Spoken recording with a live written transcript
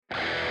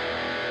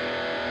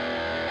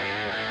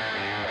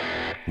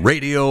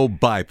Radio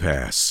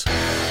Bypass,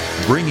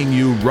 bringing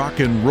you rock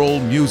and roll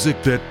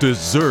music that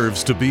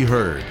deserves to be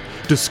heard.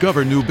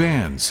 Discover new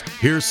bands.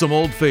 Here's some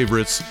old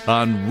favorites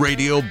on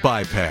Radio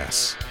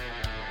Bypass.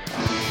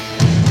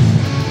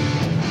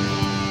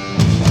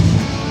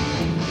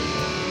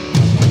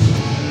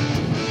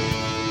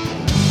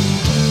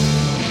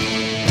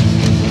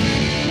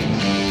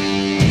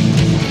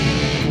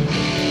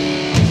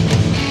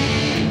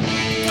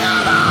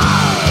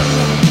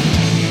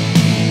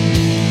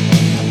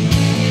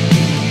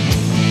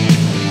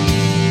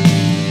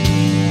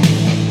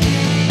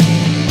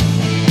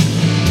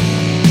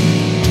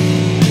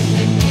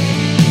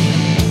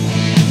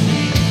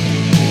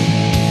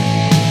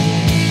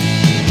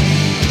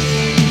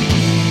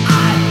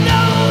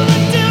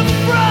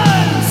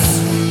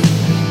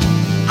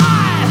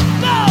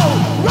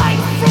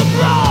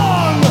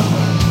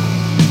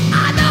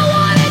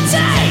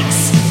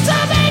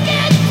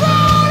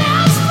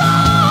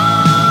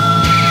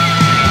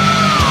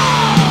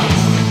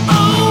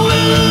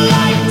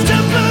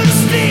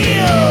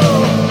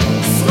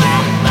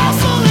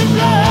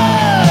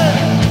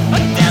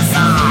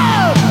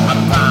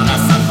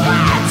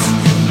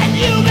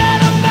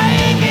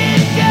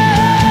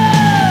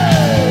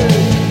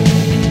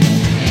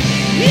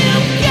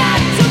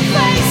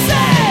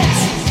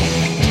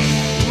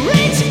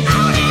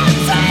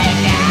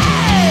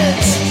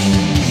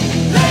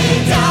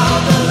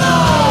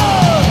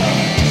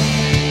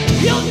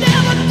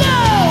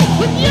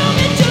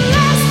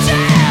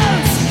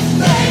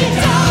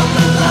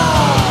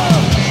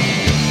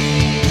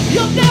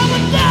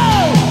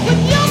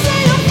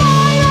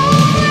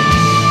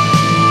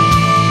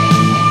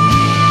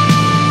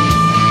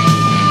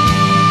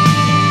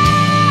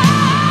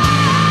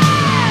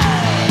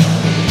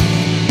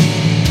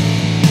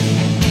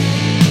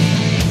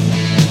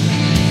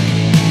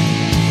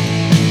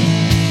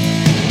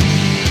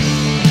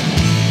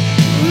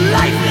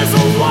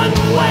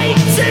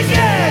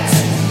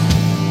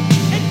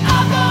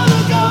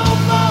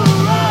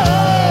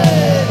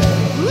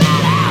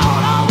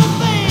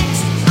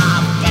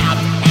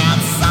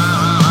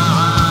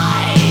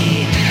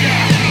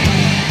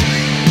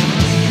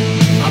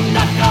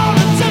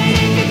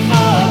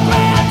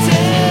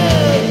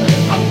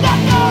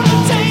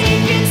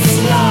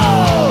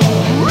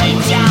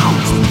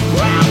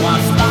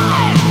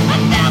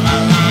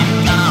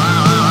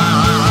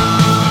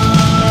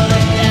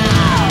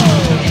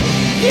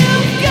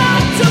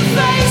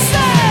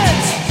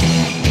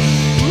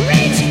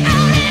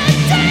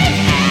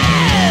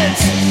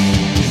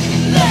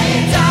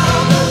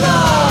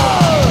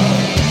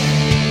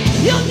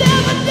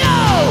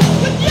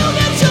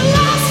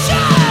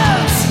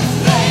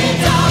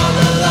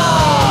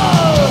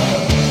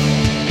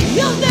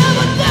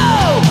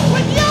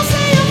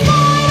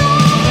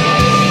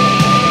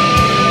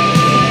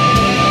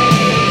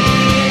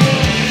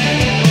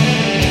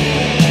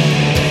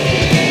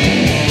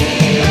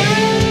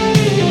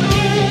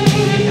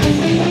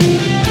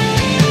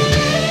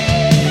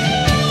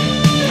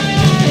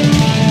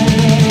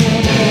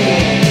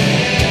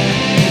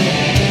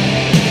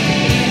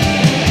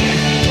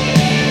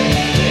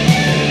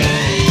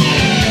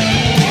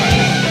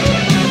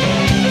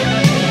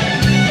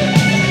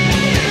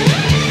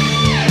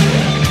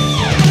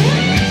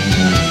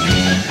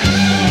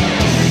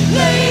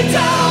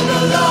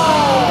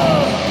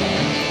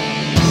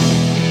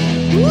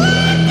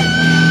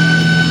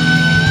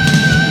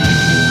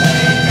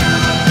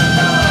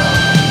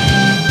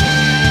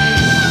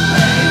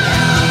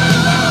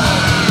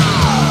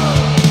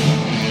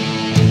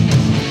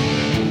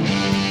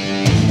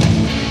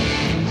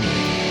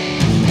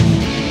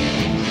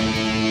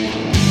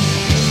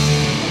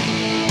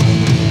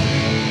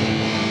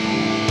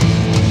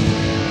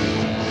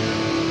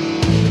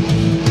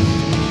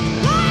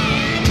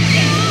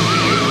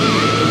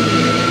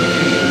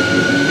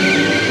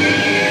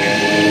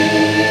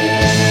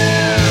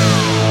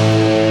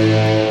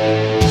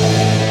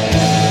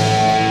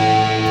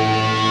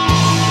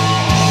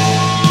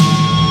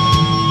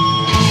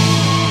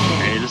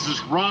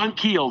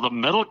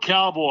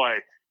 Cowboy.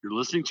 You're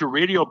listening to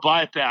Radio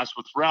Bypass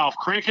with Ralph.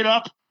 Crank it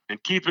up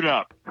and keep it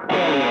up.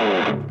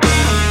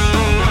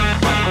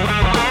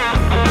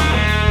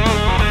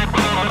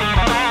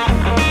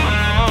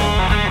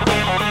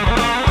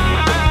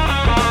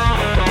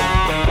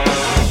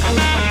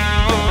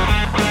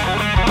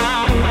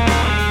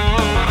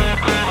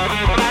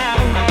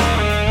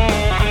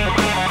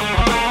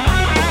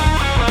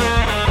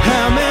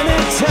 How many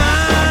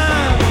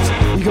times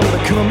you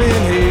gonna come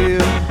in here?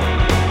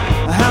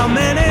 How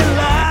many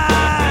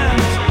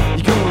lives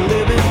you gonna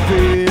live in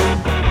fear?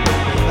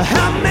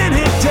 How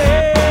many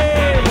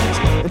days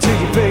until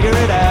you figure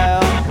it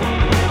out?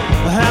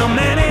 How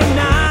many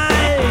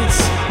nights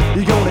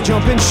you gonna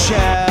jump and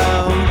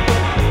shout?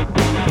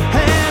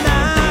 And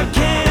I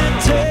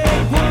can't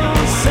take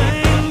one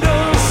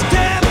single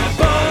step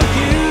for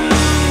you.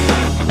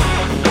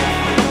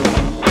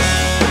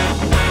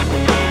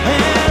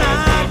 And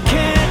I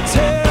can't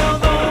tell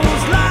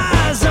those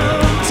lies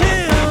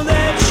until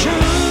they're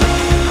true.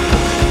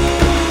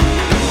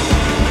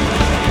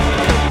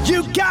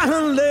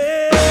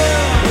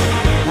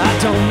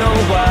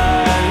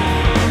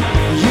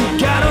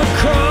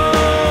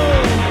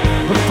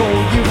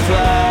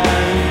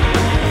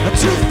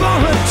 Too far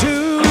to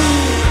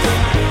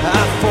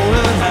eye for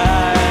an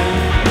eye.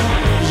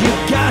 You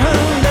gotta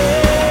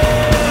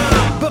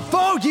live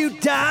before you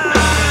die.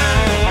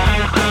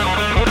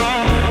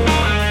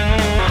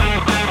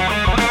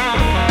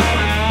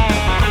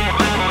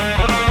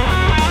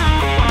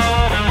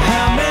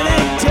 How many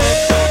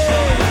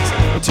days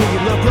until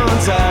your love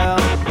runs out?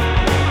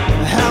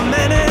 How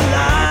many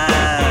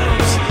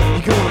lives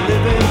you gonna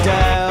live and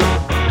die?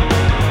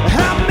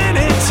 How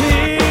many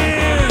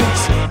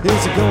tears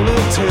is it gonna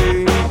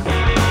take?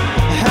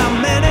 How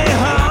many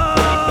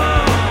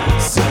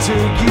hearts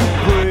until you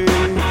break?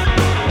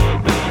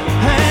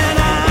 And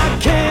I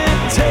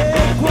can't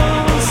take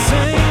one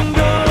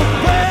single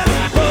breath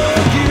for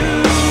you.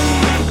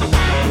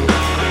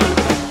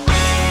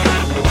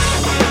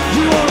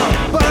 You wanna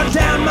burn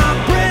down my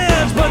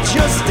bridge, but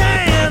you're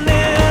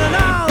standing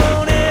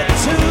on it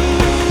too.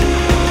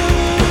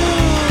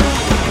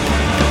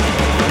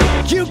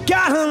 You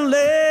gotta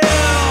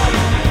live,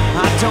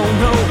 I don't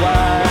know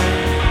why.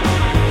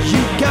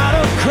 You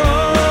gotta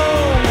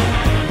crawl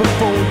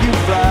before you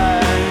fly.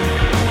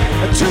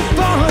 Too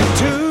far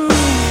to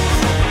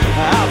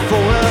out for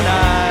an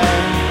eye.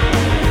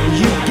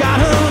 You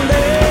gotta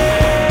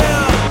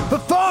live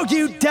before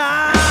you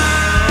die.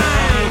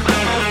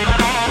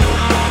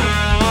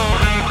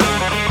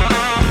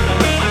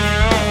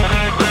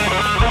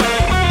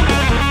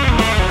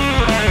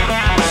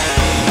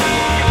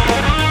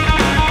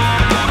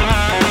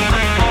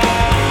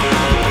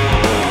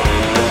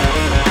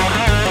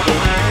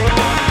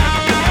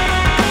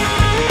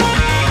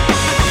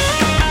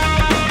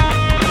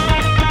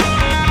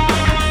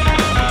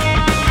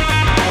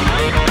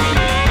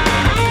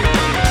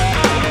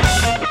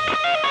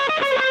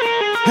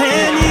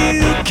 And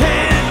you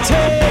can't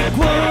take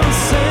one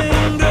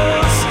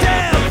single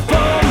step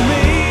for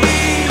me,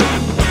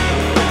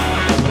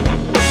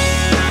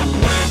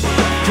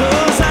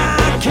 'cause I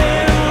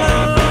can't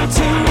learn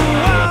to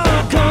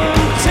walk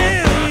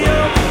until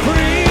you're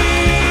free.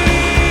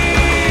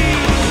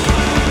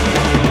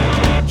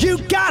 You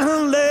gotta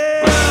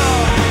live,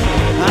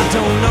 I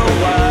don't know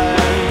why.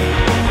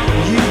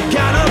 You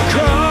gotta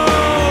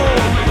crawl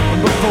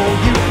before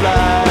you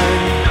fly.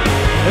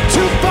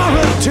 Too far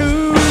to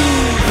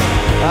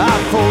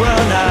eye for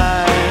an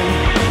eye.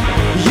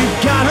 You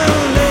gotta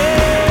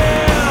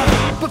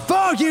live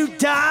before you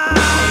die.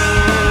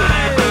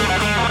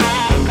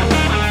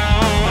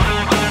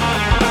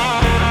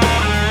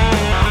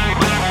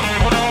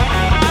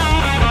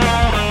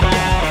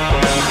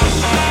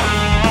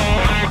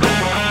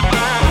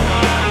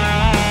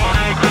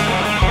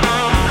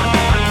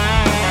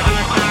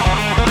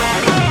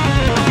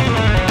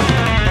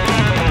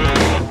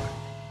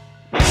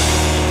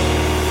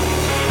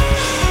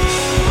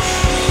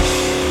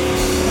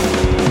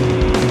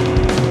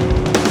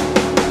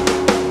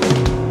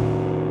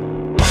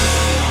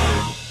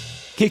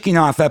 Kicking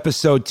off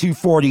episode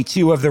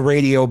 242 of the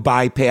Radio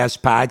Bypass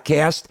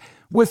podcast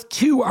with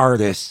two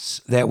artists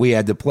that we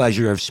had the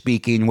pleasure of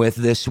speaking with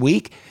this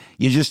week.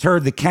 You just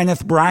heard the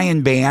Kenneth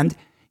Bryan Band,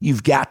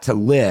 You've Got to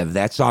Live.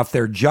 That's off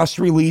their just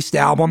released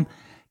album,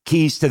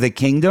 Keys to the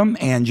Kingdom.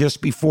 And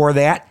just before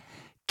that,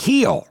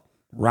 Keel,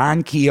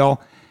 Ron Keel,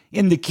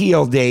 in the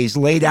Keel days,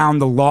 Lay Down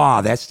the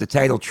Law. That's the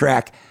title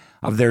track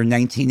of their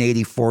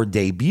 1984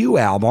 debut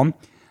album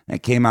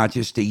that came out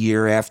just a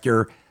year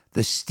after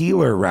the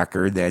Steeler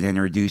record that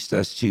introduced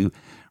us to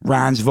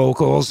Ron's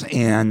vocals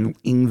and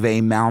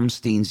Yngwie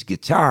Malmsteen's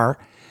guitar.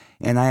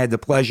 And I had the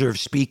pleasure of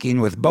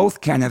speaking with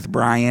both Kenneth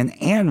Bryan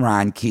and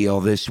Ron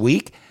Keel this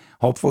week.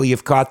 Hopefully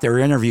you've caught their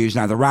interviews.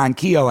 Now, the Ron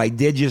Keel I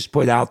did just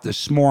put out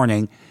this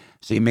morning,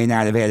 so you may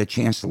not have had a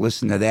chance to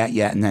listen to that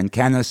yet. And then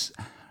Kenneth's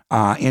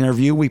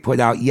interview we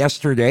put out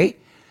yesterday,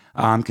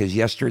 because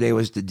yesterday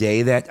was the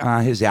day that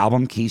his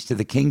album, Keys to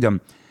the Kingdom,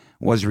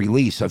 was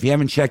released. So if you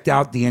haven't checked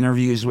out the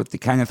interviews with the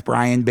Kenneth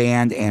Bryan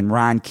Band and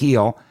Ron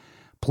Keel,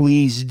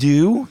 please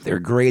do. They're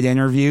great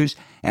interviews.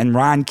 And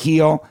Ron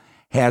Keel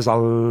has a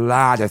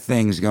lot of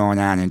things going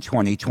on in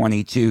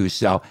 2022,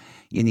 so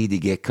you need to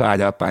get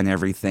caught up on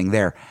everything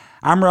there.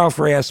 I'm Ralph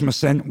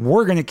Rasmussen.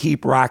 We're going to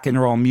keep rock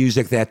and roll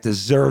music that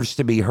deserves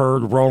to be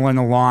heard rolling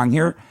along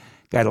here.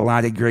 Got a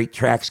lot of great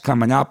tracks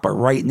coming up, but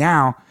right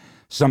now,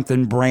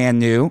 something brand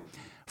new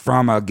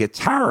from a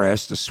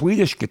guitarist, a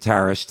Swedish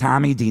guitarist,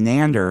 Tommy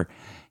Denander.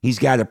 He's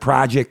got a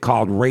project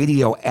called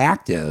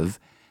Radioactive,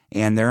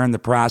 and they're in the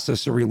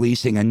process of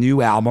releasing a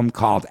new album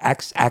called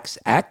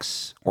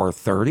XXX, or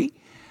 30,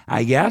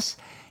 I guess.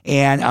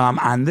 And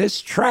on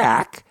this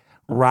track,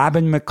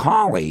 Robin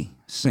McAuley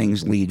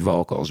sings lead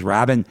vocals.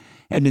 Robin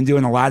had been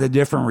doing a lot of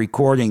different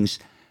recordings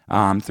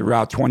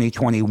throughout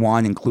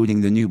 2021, including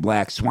the new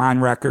Black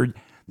Swan record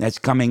that's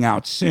coming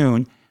out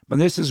soon. But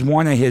this is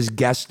one of his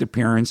guest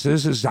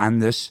appearances is on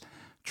this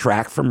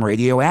track from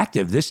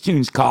Radioactive. This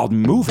tune's called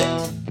Move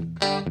It.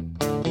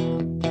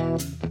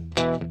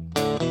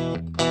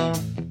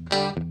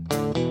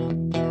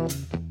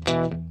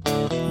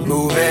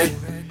 Move it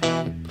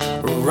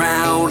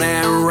round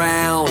and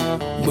round.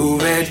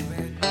 Move it.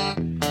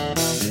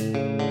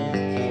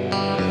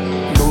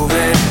 Move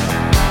it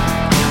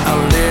a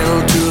little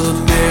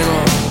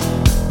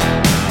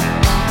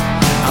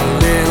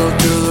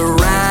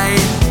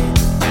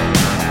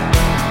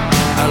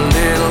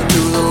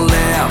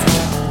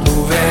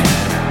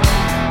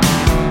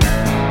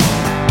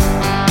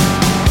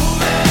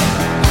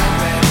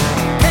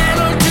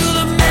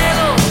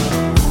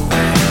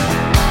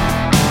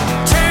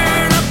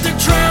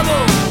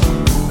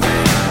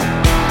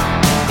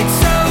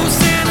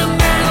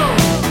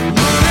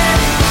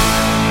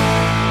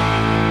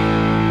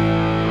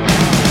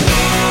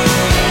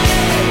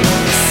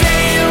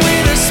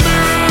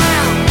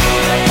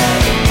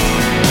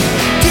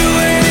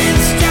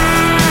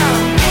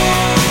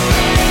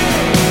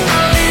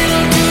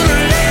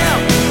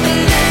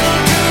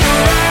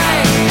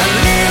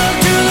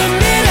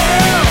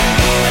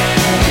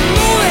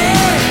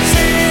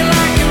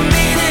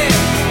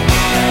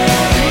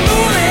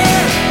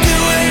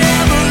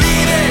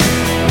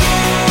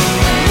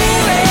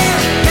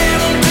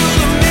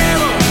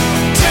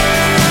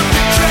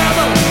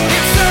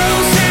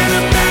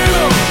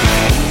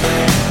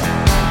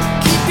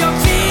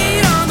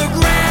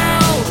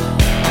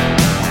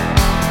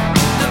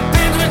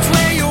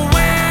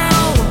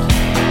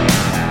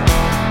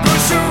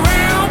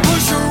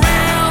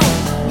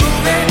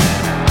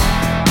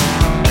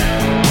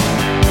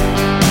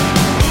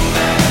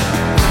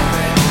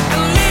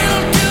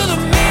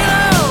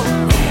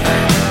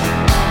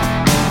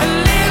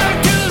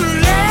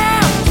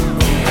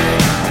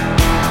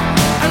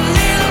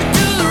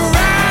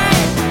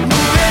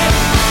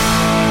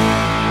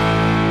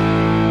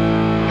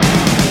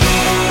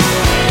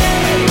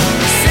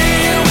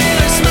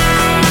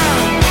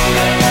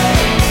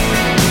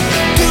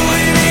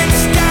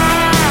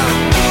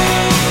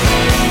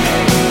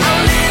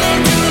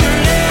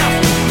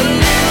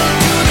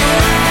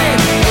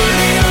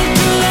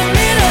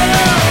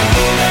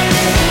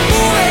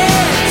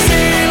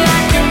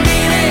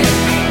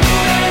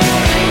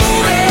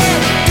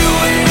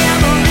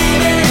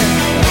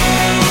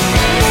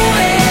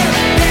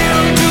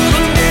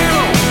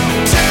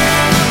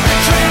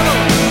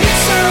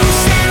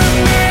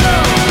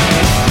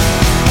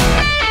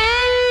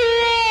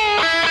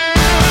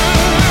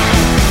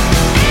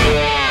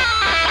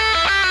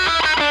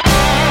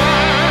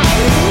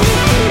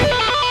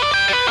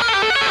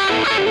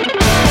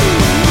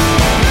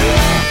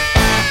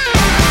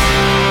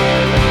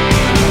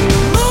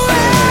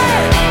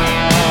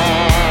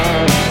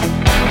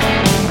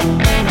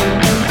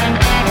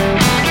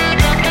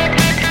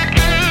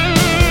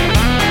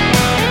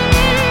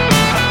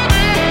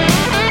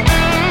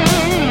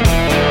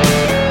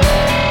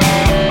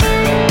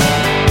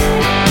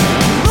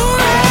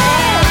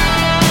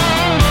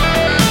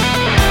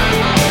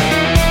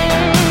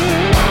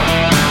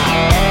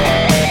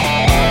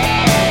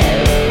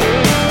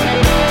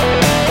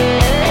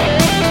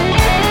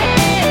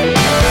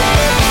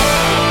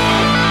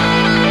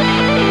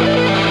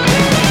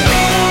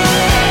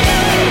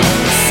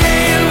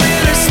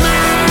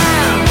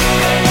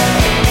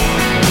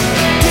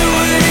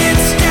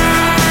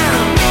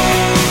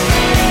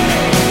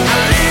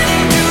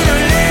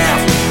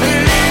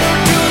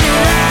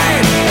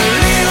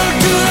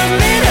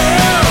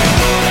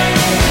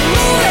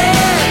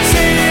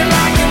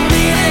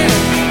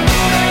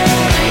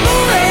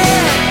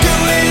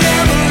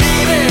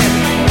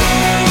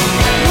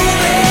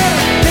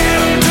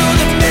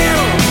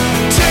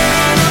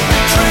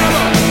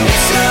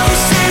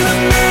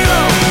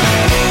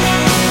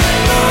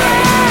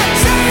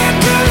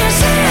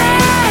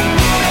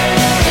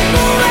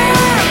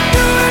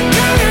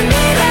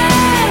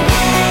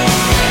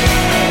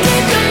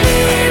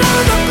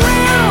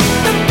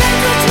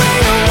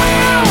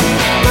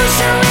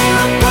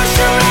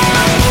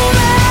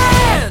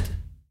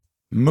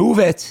Move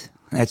It.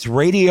 That's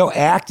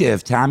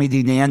Radioactive. Tommy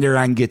D. Nander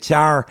on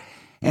guitar,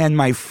 and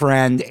my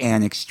friend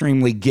and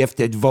extremely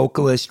gifted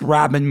vocalist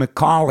Robin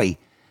McCauley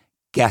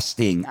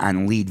guesting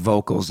on lead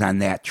vocals on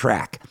that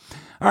track.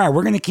 All right,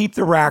 we're going to keep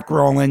the rock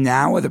rolling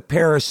now with a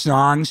pair of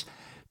songs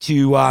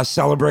to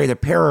celebrate a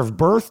pair of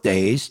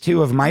birthdays.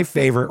 Two of my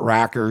favorite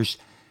rockers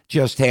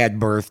just had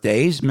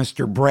birthdays.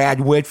 Mr.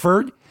 Brad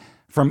Whitford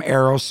from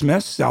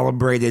Aerosmith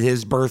celebrated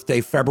his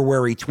birthday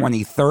February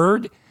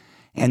 23rd,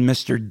 and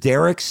Mr.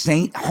 Derek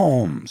St.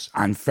 Holmes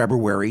on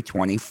February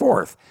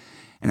 24th.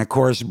 And of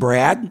course,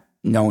 Brad,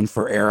 known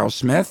for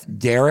Aerosmith,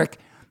 Derek,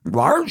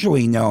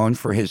 largely known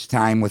for his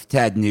time with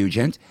Ted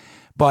Nugent,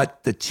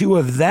 but the two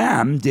of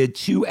them did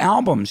 2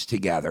 albums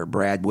together,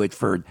 Brad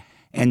Whitford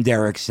and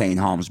Derek St.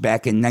 Holmes.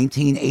 Back in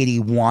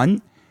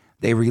 1981,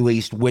 they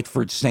released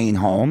Whitford St.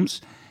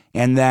 Holmes,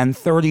 and then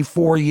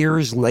 34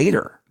 years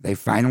later, they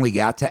finally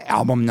got to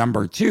album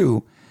number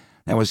 2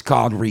 that was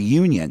called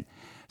Reunion.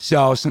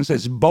 So since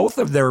it's both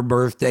of their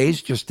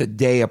birthdays just a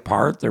day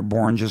apart, they're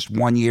born just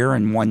 1 year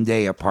and 1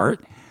 day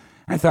apart,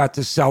 I thought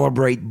to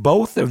celebrate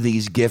both of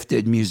these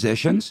gifted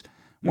musicians,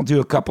 we'll do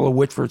a couple of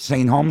Whitford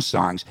St. Holmes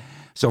songs.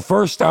 So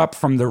first up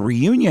from the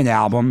Reunion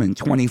album in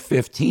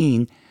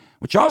 2015,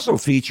 which also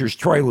features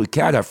Troy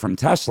Luccketta from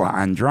Tesla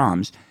on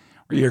drums,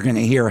 where you're going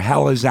to hear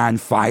Hell is on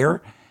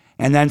Fire.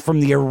 And then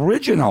from the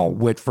original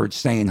Whitford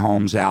St.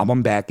 Holmes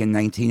album back in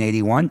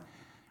 1981,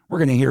 we're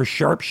going to hear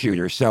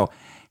Sharpshooter. So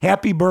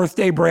happy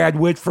birthday, Brad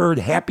Whitford.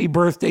 Happy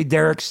birthday,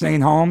 Derek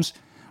St. Holmes.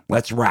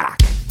 Let's rock.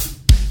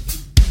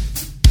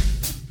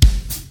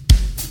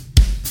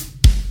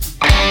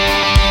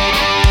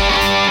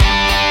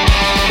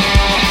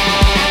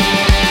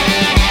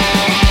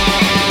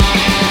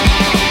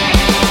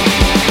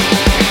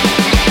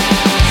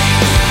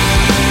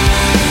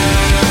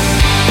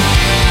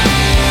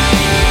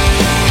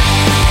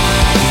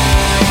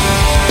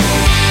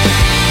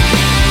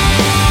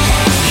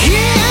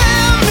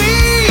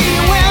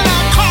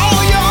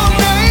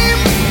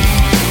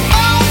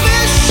 All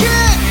this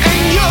shit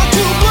and you're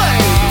to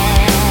blame.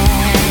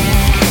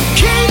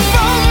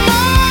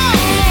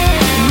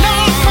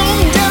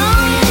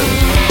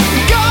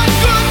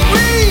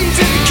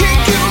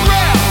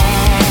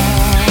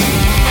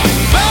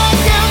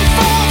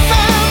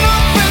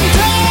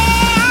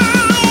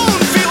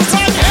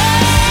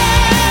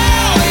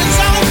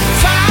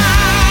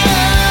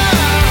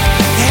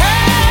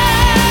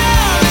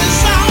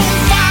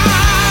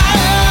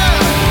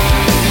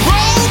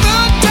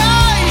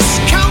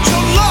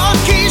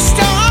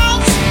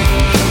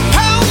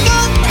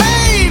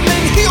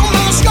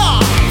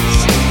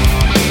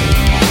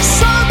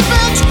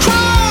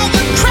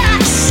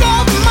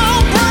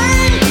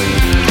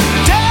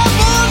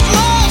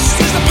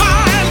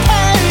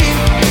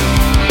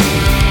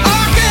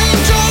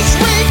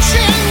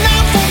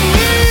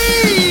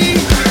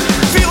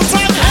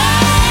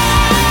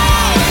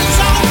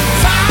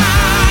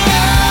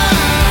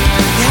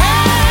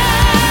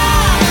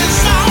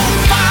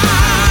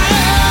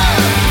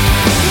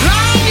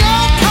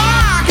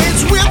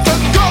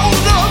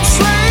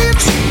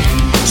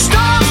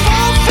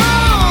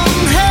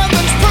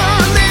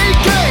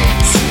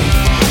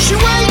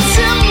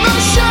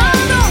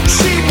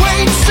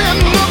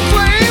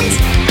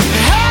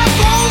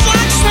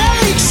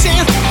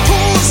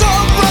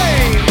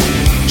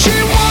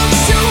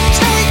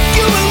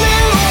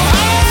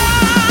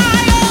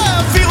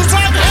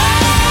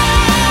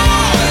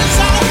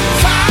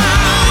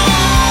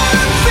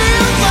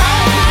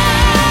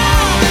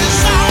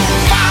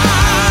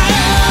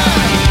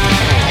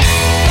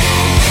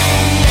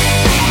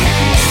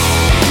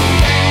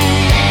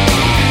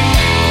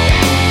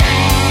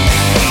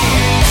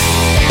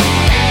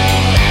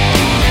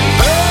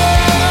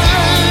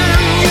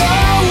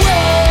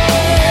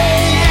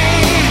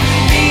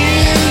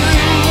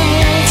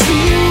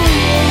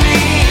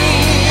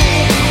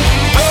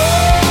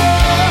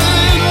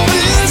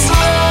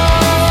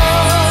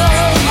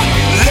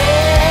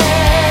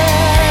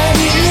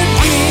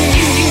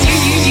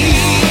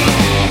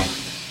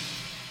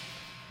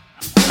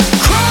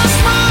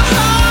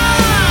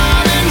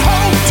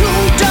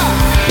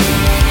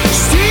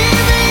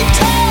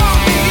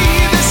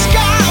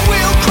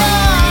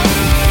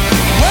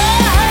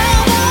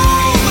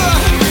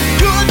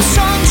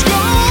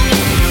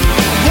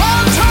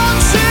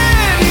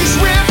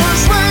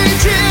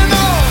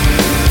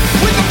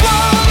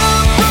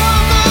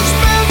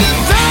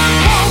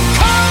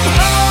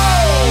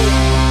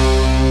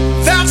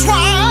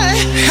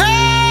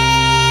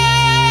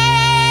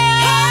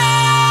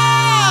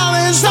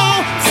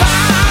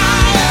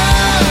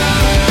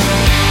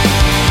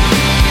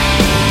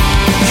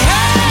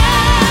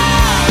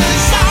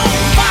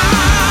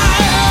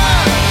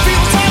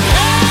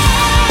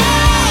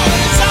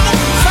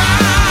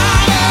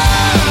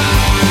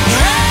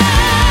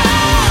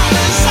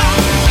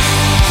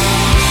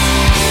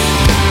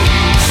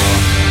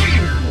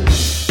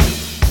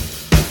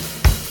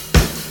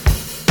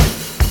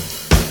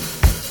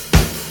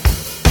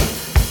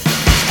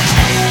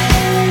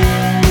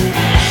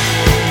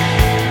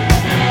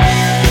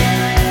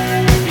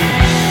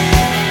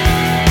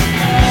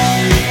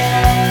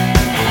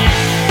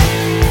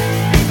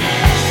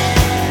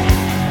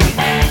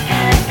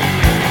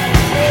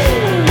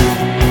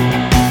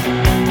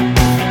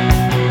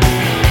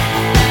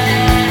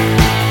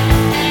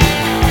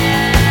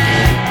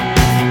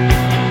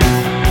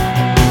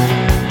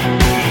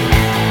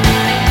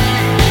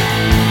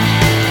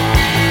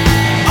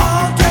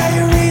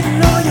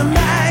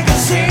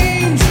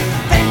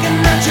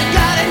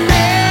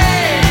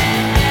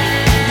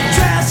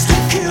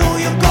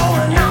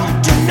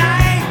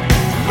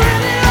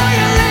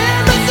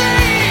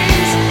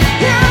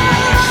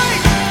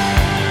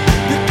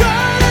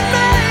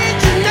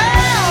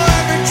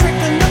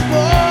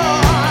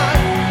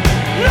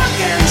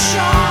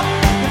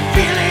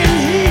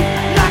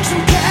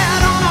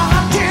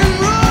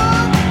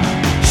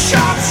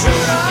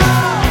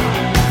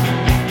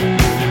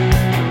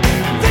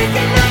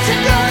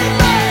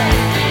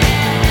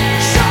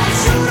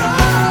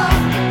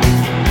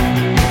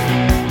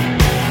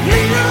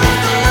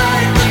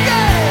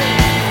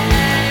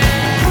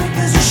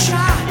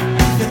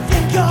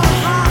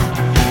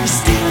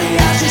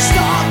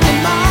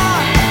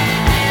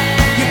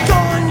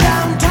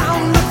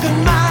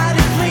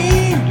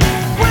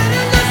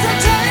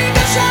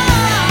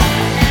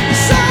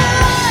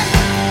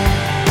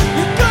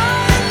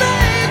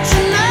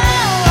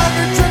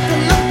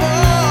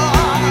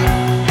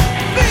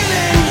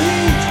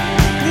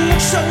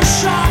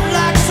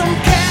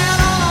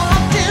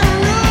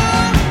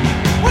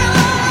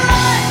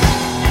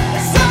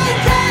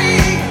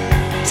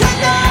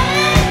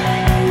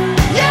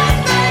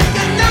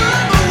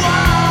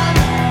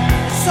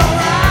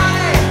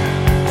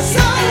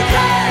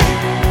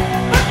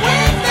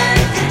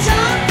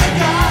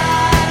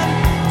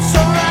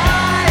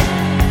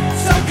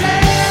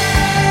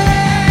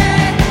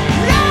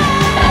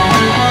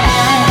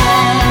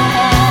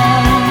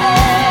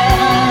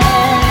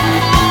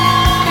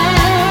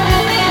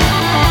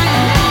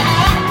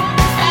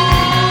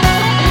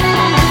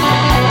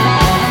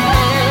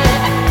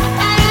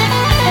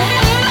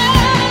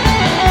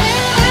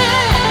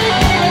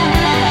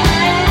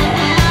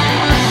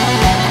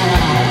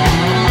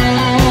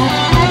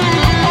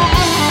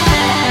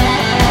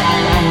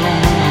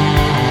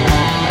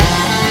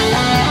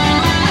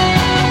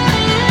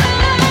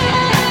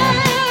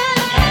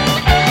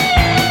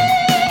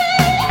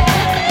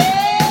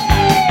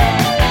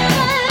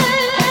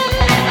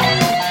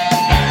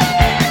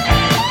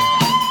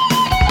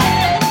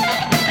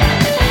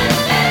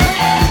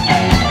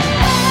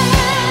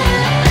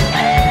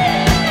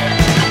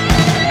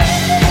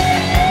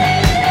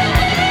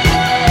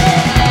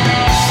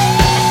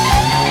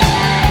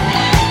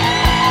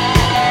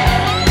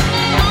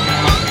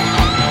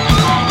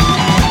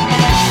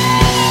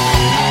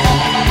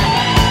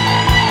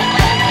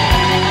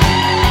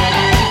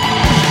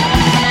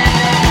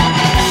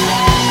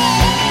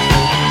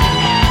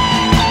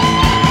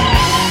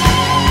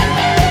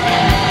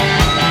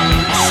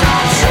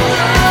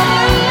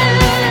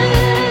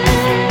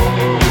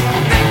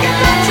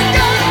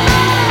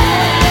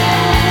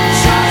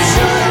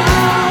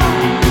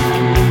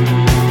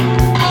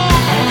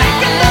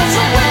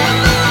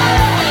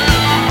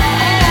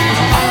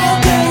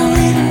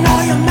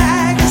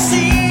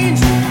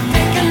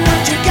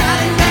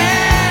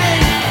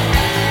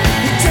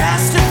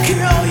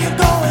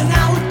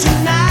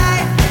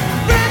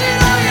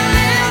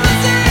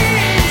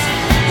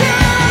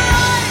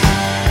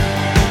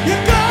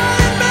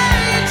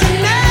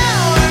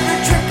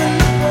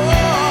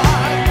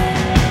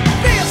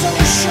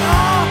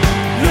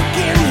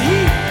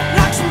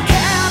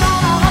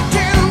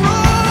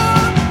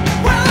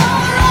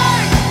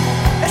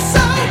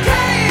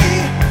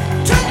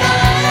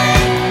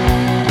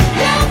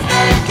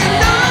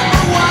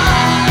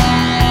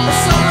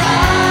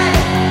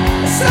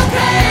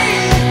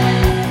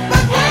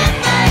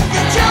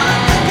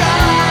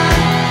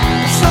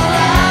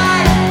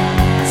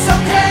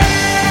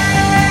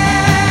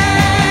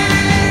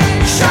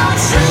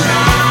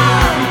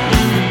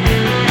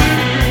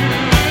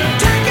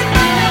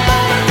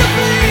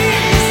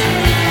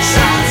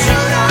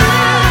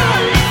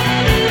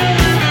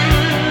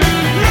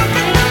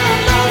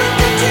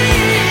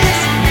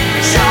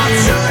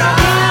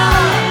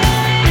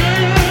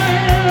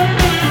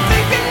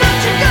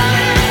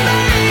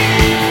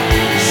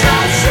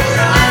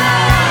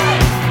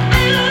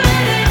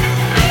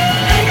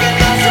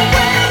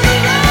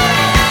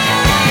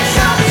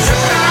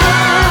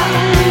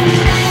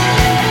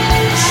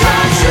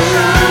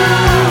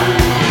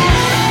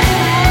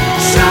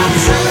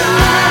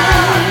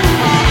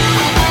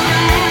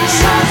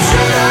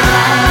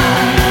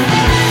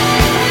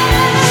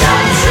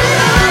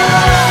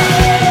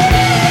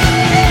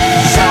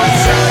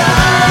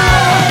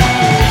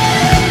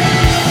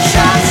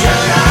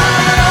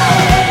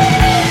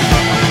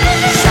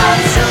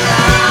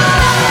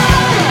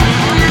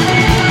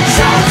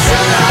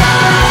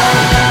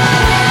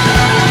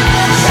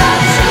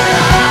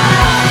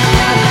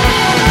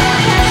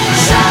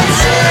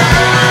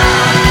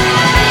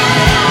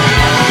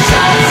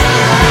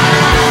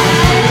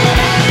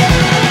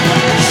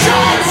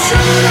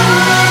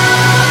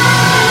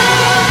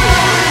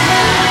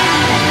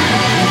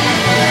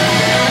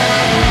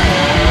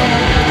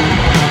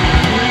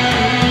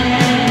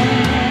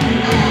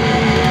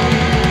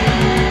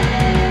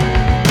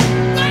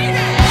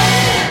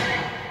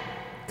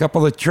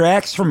 Couple of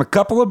tracks from a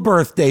couple of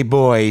birthday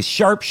boys,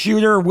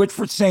 Sharpshooter,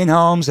 Whitford St.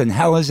 Holmes, and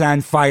Hell is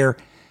on Fire.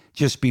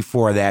 Just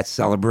before that,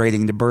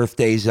 celebrating the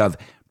birthdays of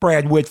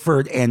Brad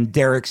Whitford and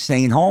Derek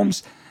St.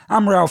 Holmes.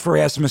 I'm Ralph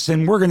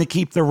Rasmussen. We're going to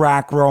keep the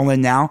rock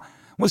rolling now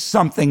with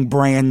something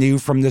brand new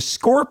from the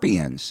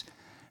Scorpions.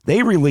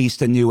 They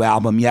released a new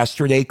album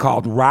yesterday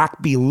called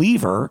Rock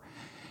Believer,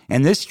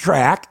 and this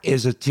track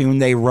is a tune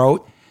they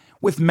wrote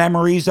with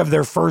memories of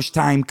their first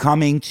time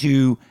coming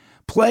to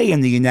play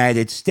in the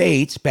United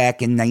States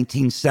back in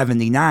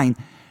 1979,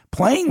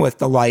 playing with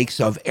the likes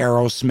of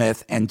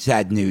Aerosmith and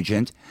Ted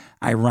Nugent,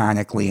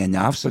 ironically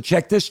enough. So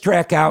check this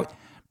track out,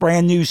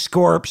 brand new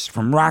Scorps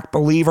from Rock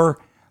Believer.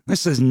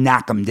 This is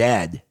Knock 'Em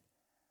Dead.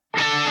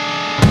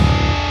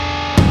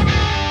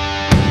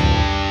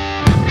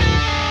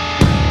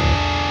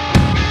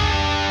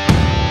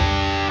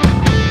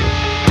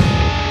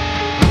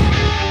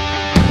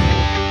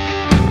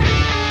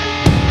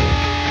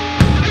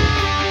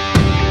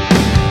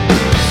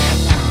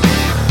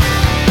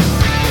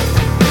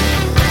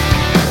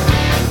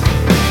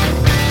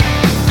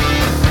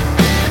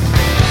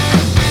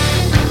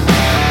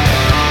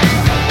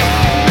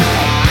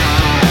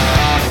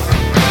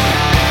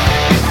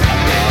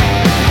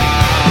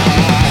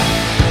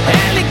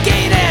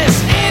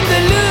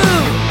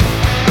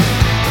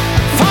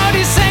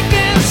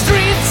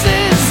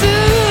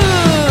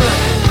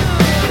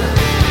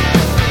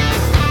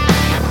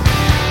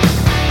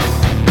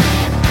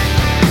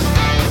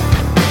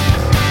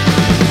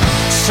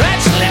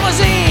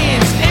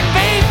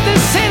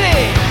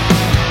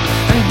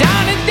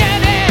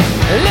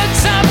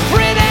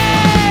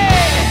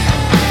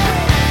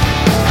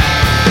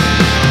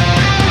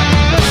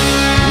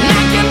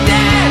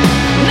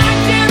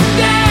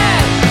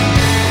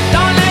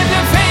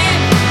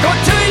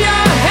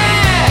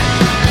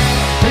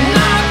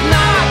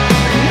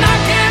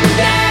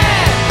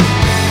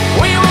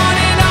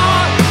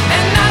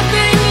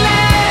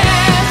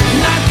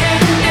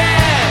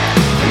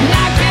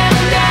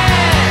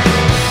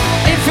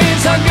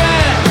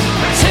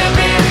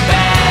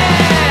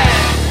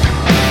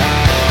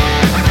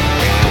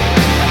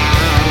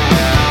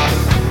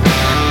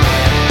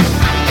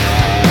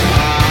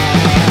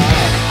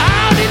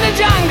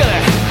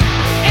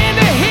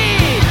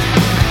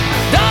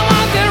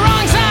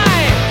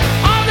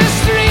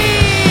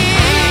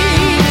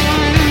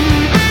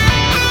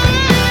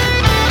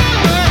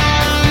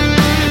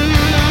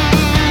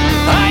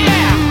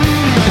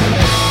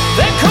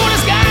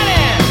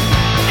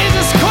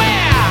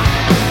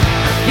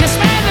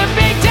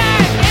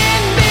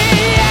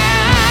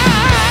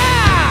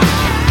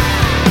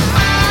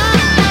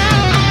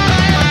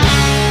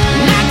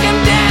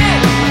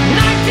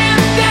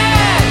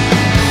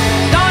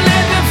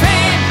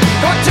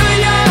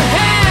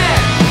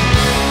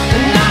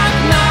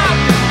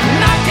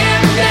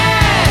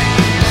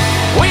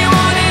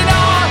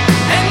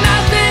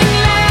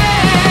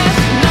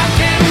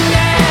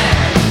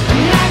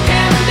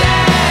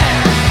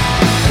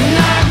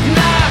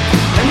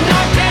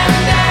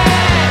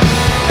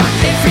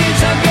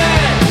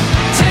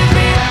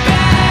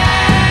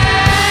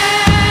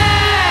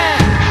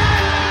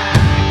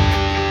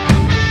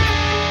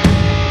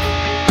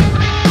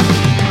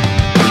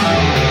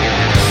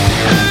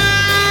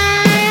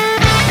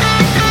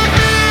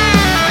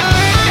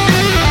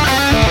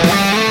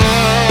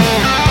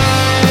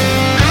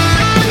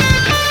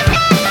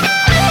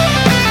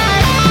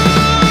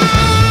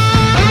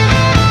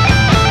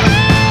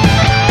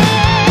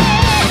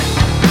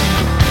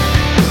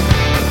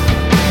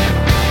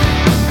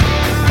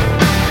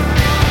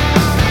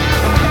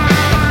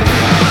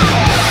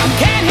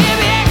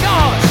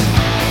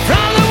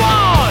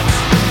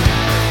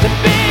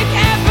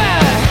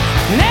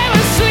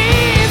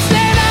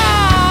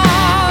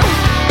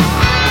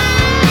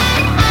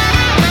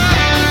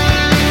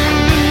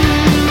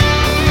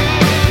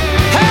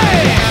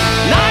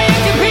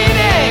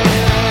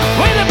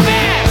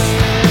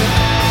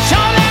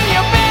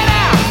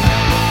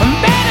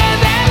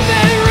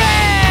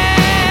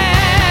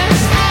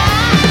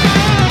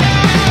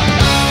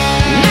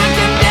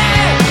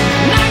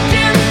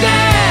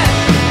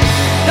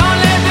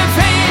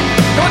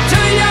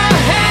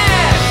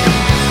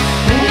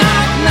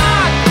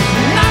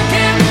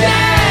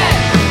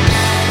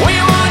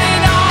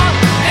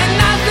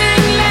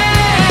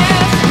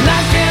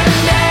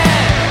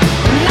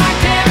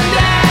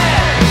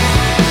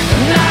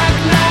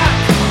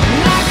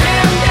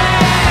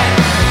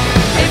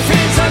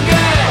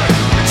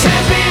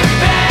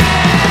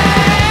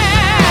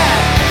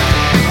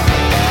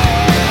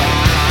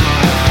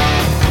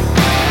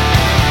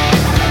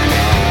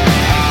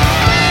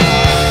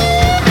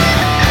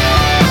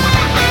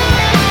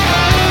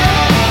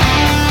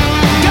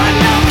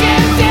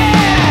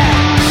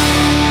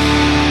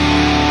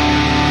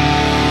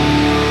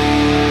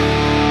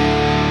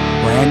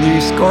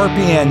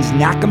 Scorpions,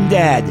 Knock 'Em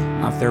Dead,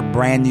 off their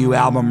brand new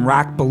album,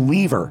 Rock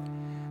Believer.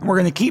 And we're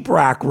going to keep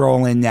rock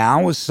rolling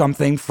now with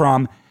something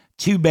from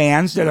two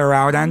bands that are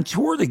out on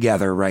tour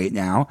together right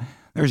now.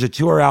 There's a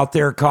tour out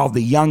there called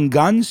the Young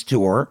Guns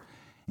Tour,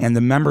 And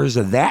the members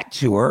of that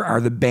tour are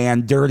the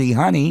band Dirty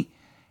Honey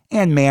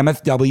and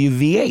Mammoth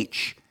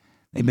WVH.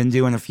 They've been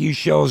doing a few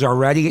shows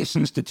already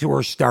since the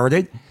tour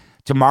started.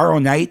 Tomorrow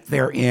night,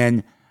 they're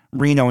in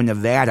Reno,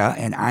 Nevada,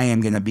 and I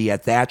am going to be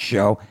at that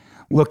show.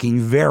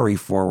 Looking very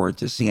forward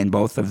to seeing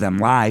both of them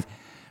live.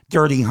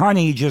 Dirty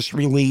Honey just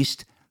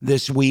released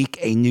this week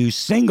a new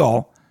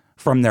single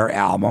from their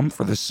album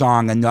for the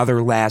song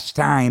Another Last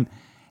Time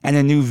and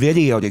a new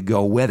video to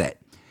go with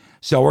it.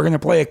 So we're going to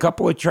play a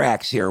couple of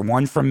tracks here,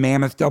 one from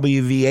Mammoth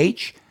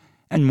WVH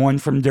and one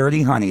from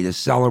Dirty Honey to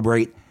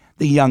celebrate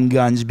the Young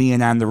Guns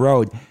being on the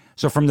road.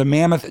 So from the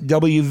Mammoth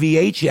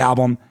WVH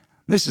album,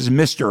 this is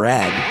Mr.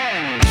 Ed.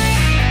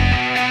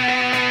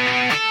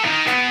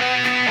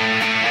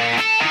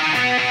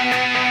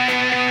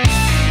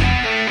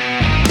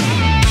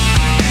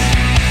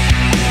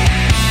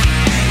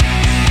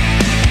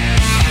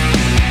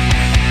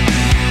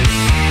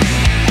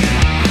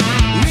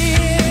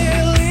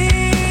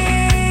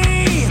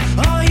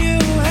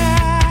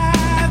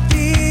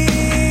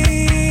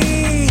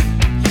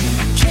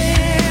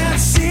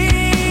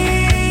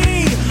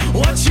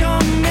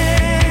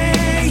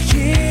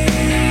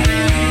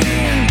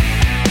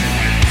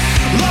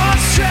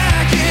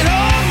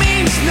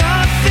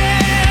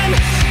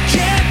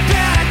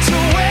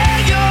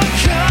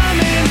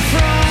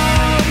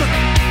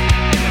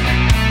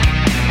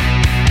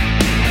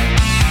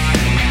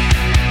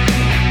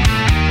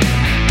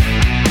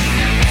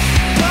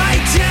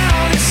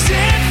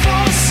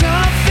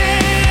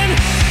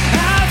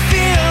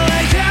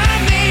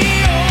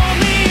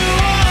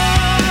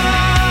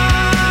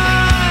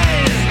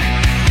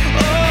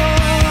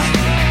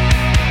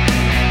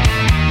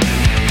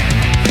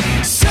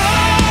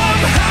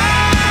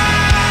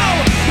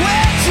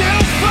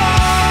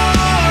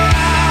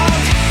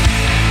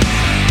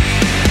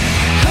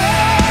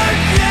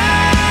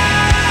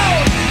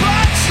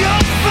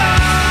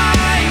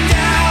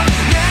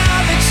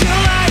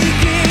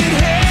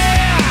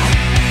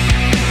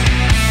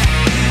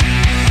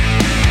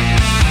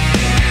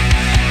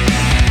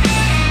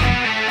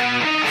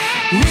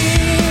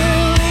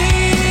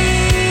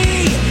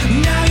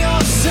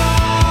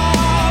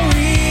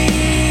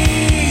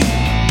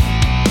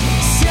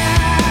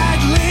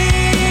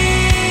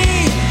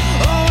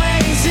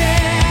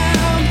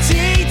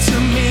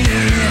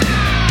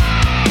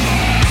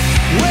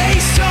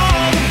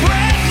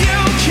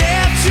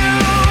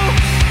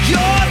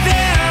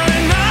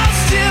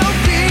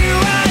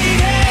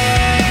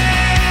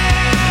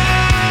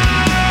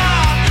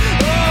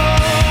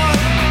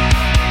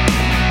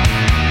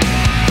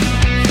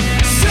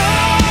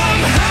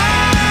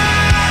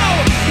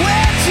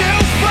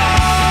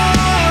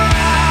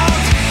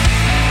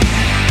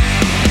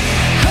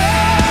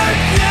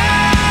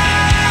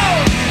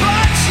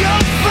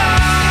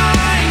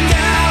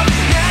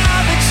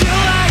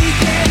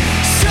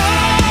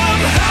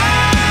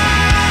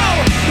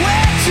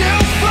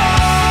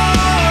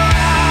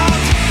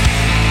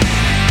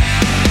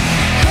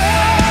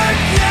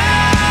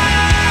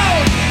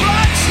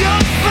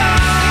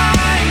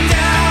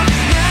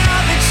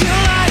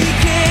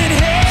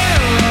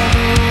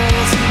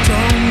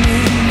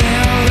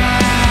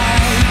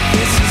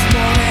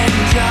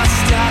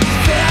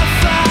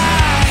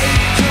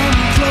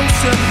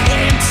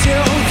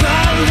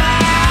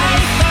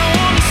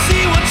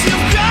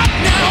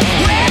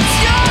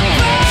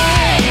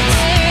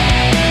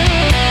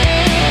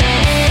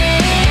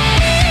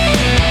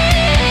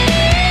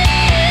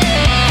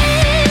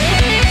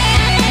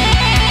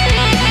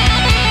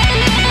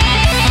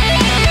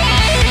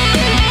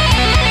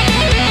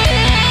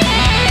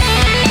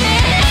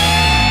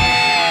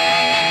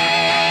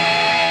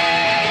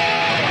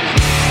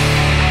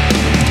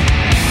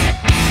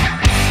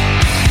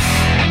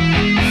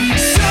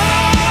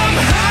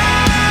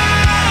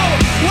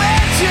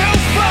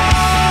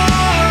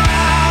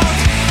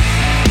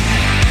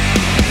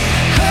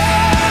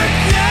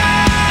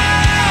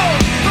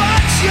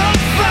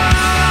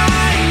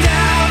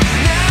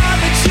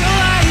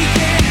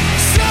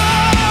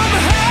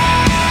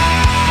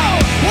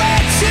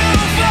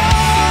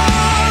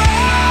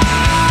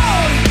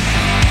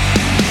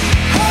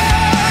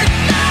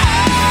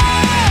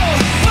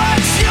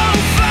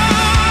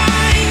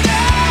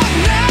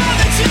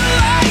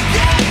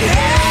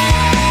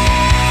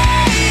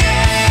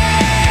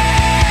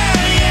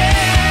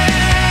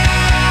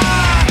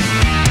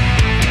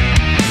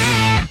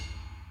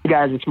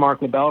 Guys, it's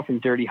Mark LaBelle from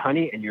Dirty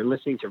Honey, and you're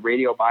listening to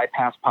Radio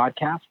Bypass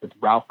Podcast with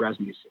Ralph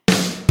Rasmussen.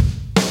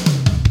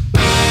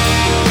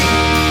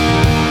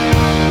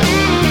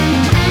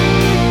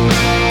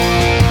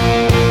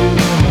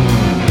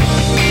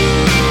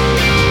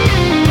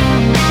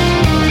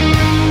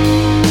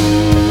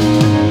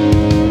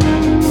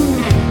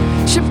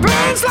 She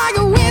burns like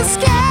a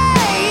whiskey,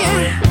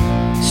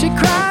 she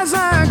cries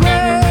like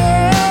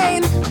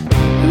rain.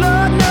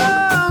 Lord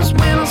knows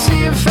when I'll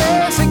see her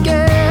face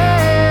again.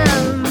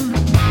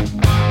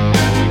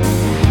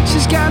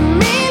 Got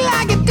me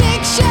like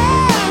addiction.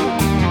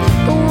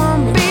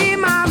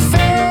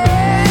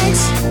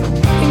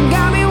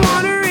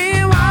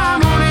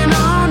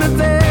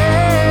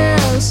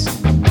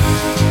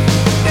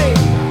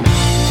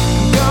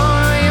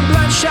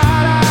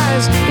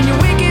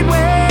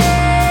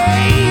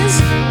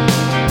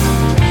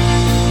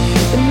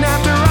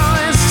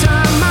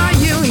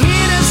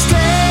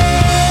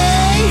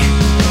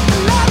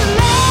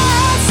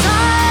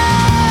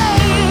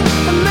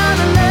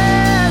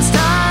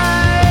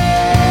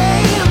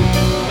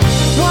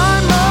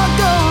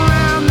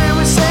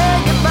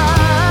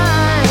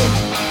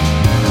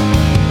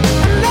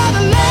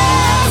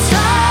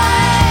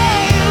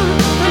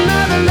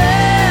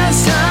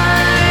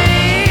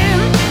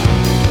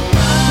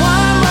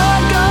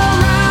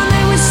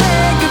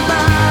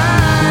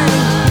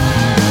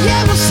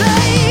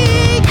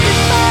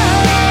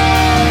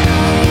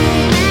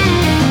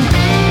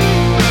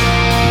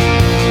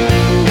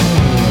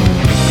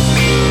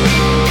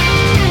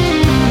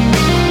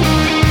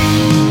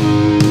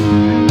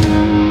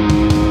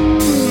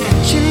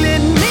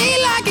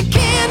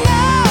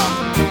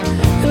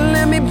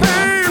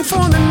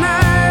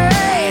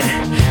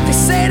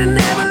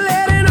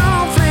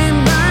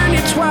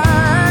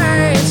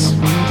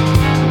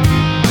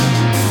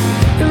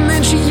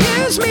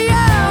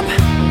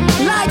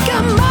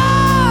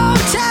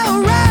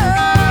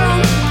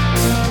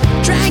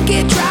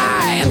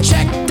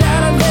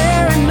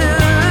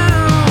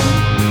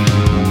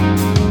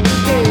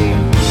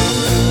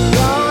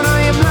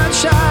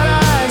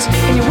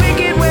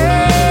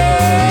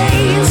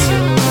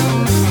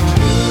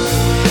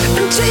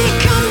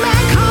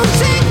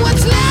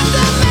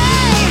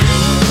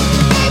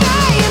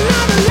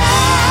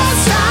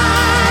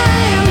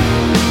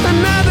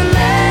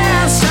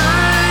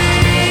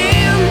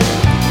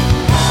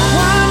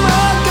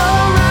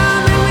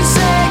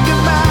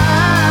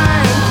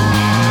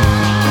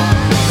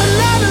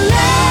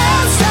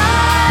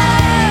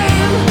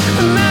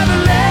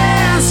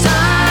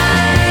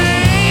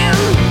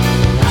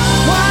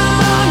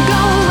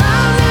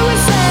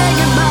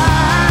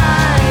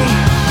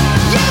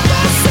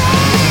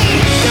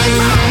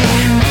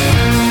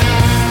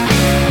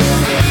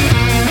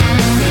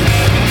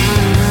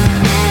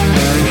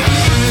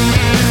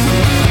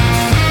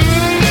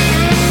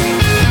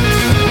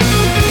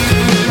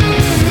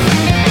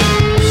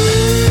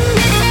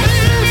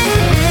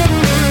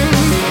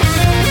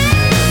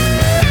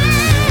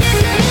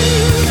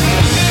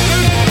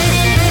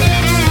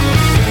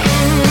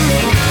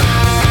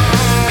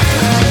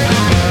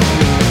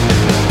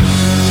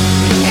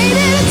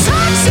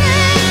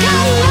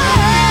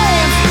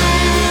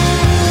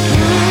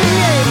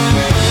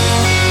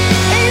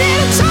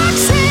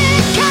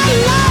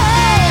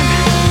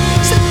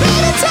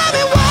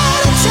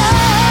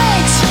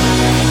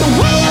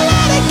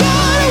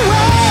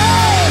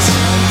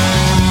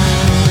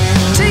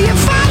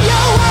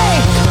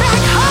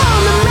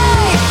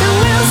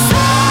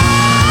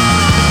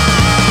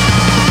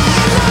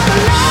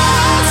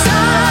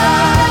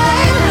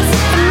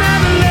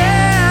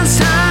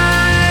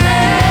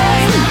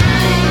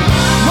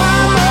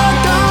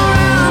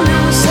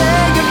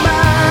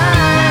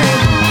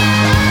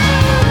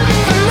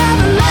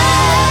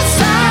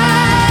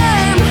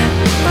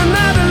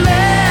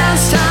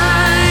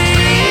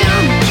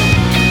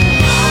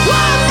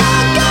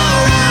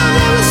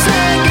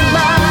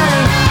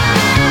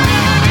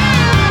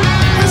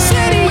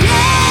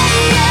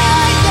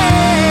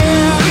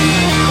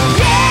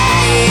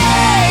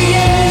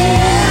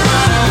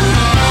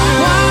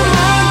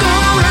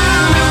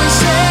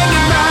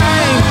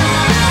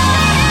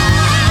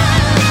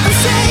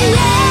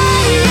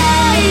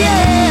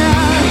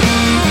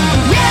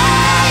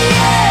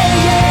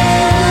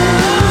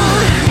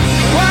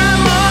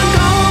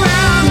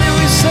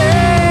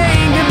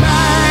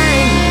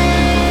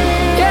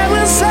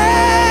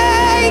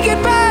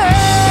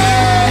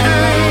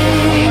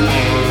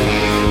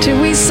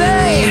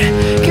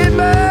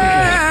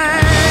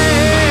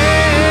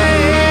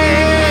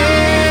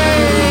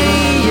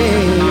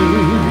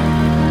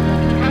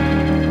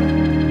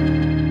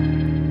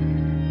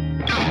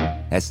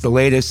 That's the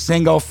latest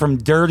single from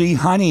Dirty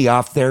Honey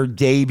off their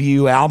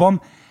debut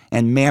album,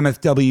 and Mammoth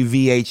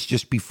WVH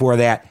just before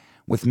that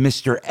with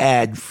Mr.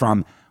 Ed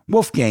from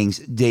Wolfgang's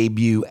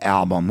debut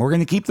album. We're going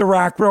to keep the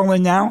rock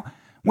rolling now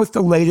with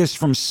the latest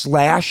from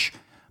Slash,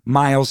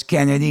 Miles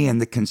Kennedy,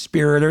 and the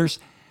Conspirators.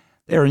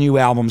 Their new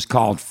album's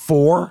called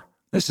 4.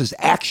 This is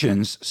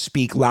Actions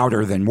Speak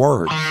Louder Than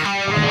Words.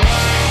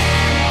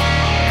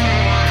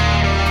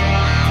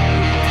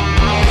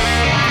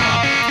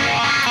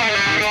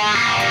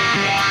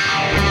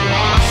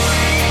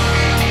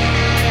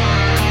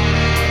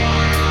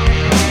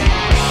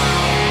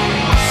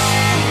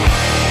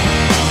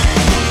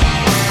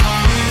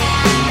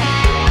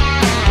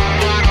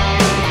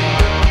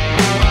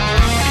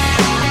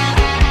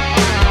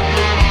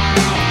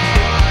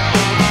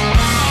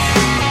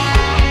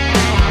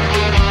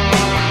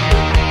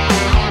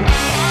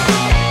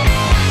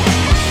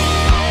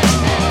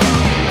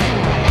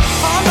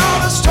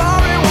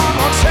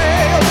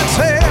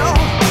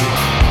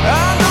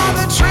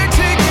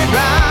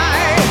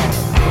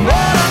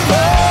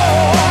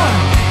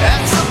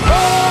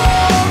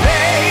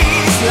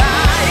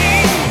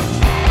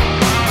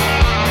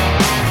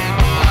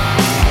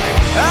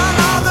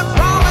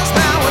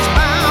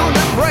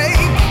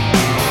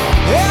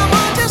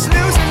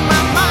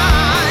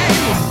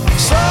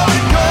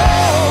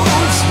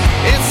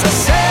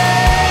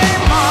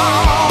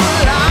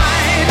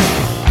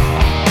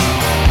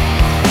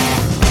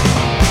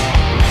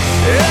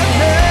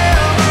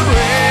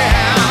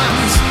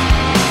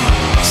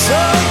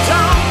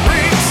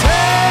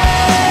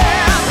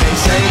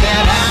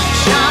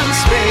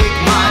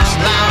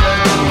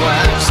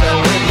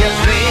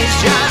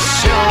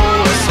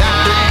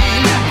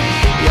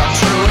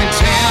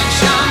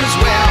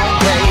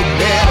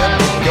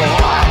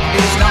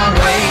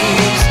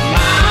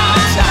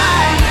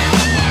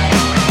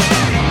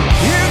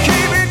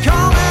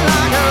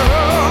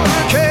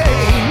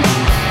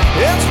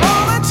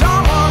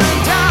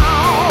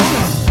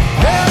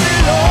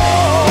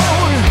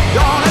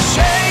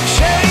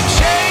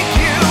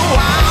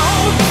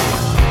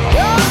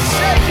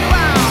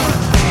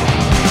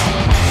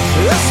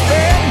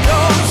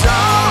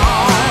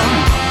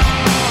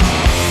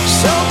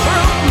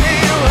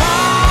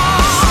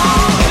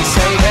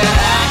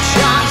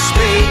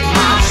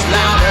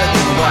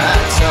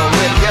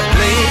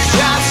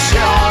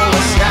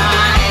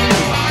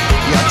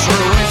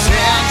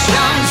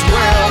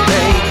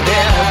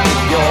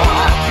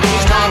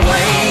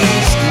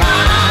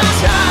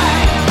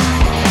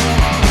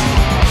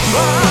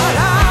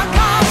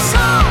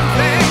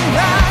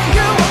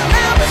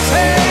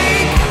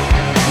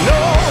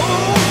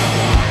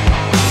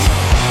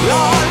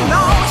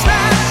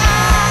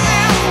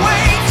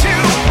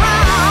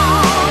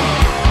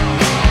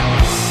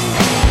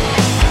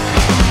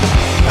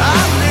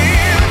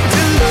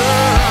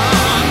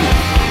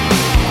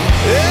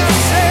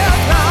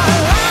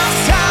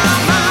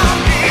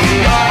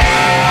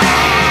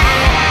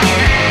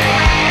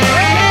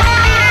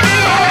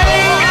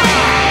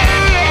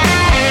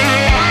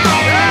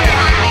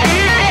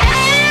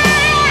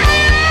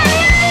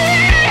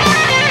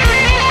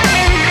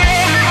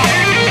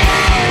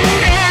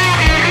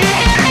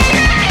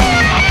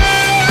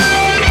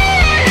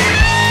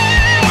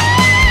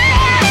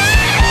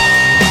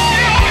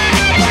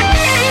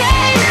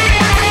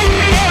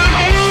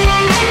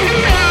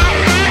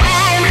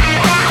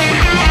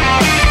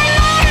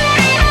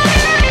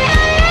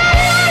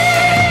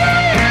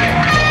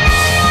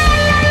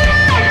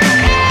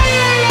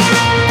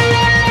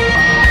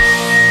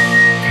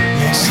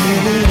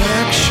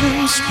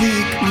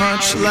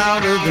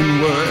 Louder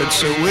than words,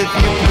 so if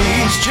you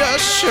please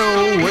just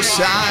show a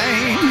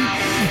sign.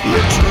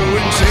 Your true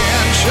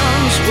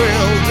intentions,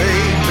 well,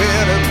 they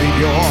better be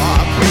pure.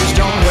 Please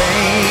don't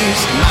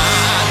waste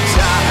my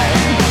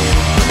time.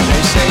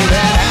 They say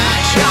that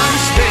actions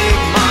speak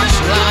much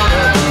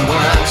louder than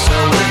words, so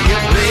if you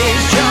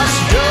please just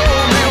do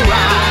me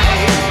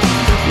right.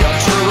 Your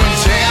true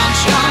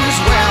intentions,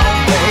 well,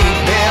 they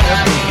better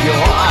be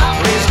pure.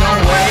 Please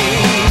don't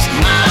waste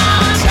my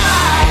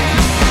time.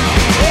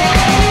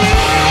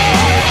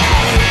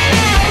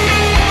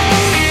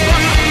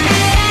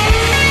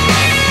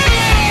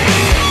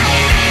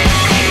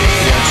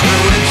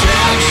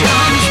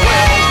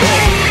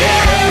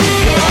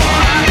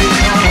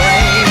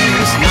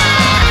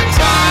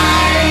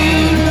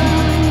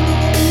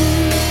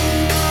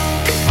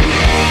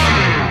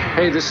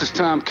 Hey, this is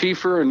Tom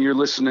Kiefer, and you're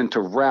listening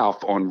to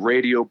Ralph on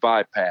Radio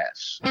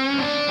Bypass.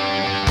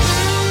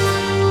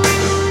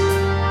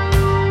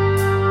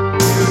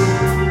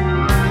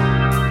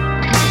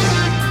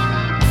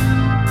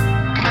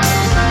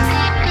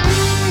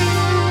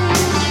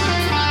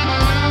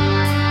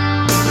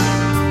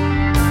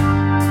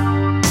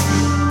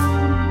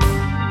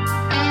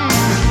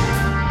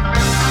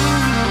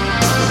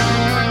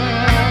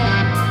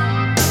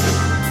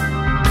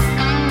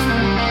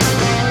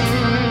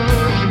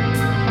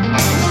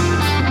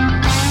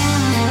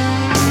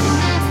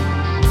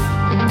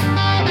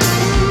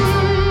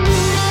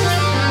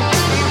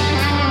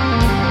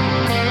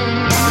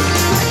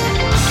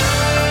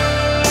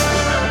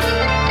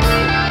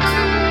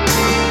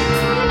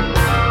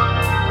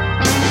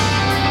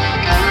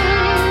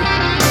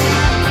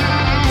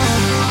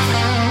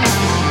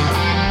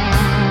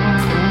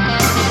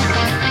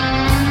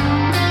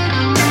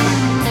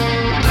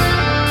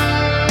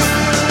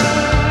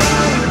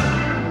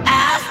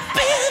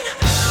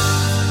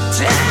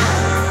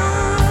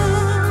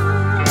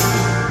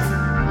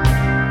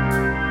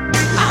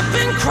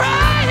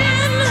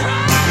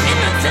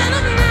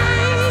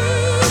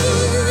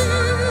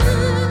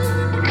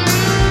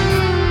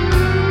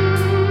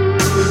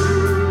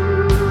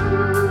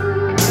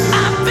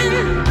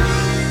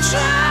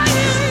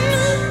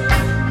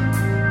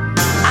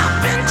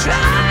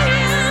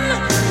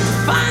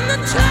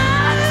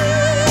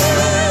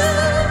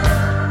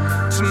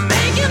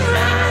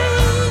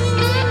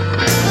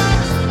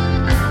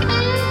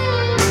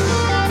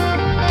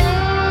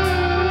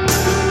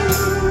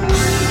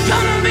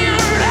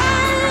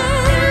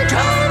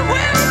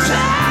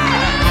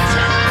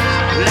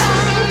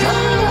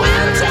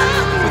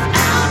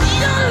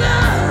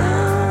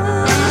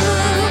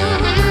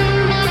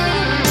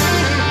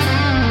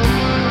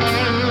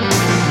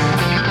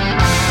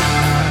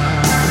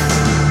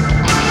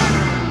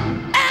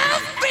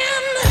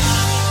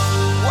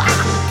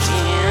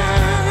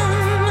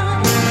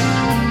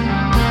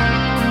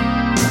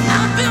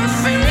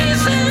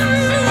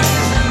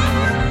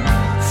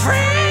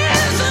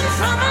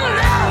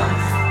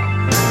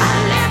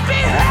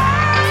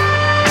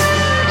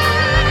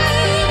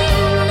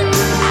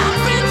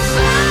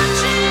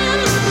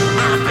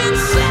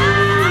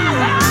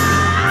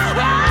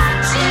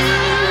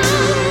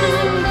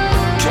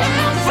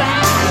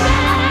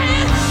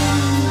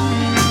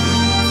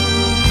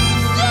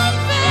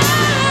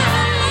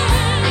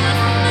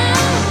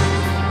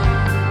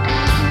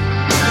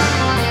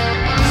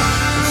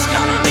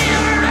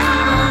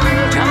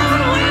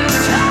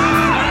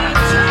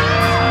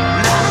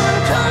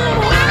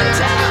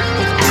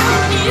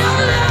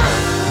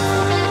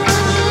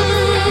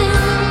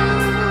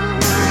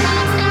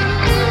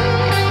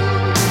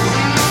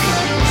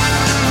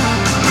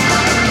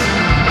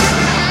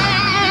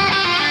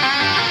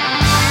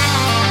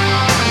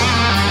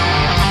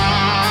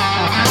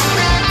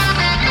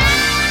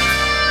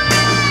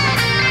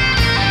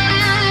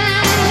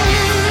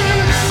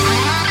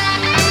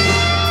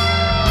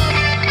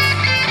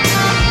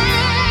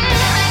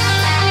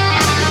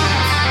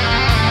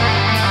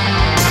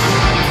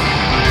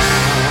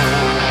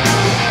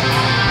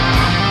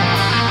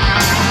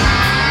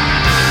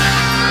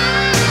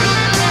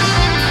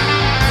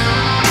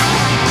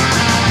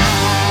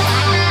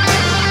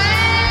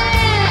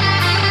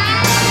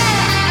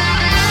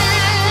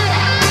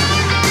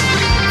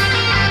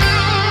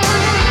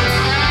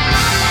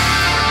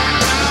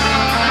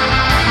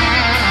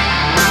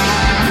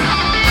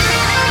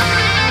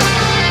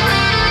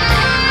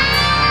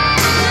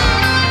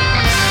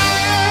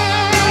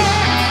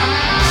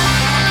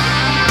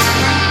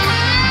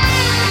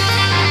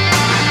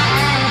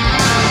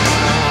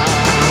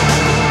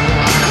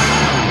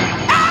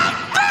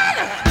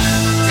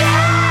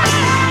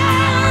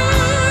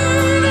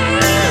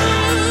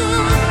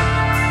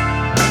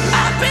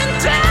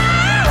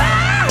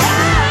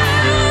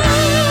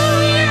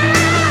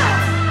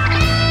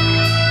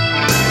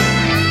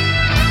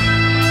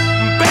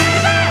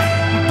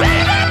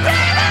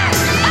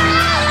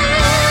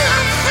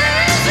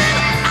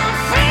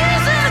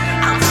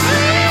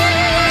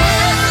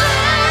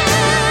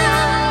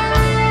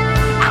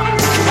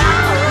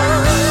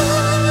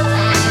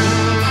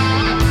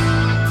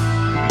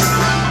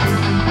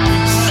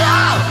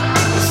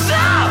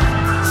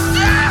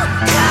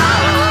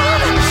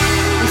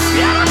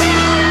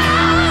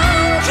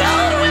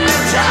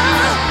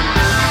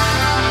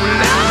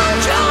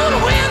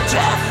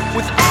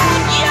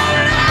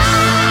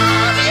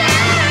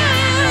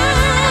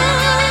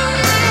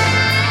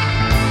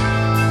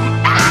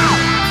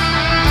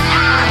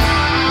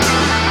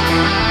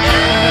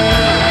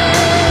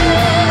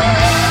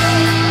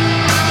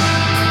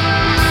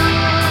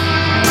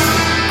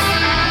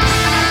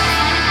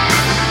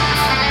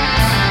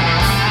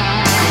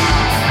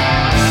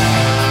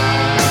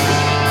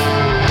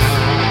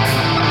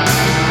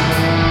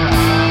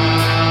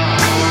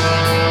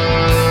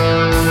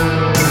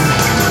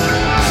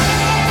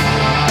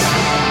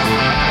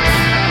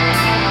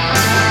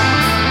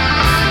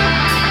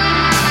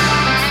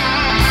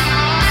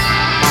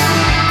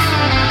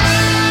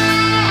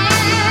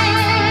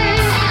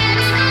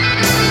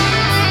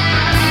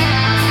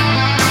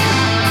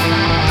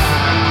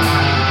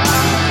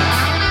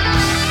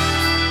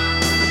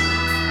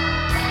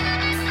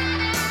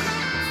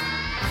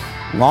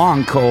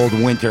 Long Cold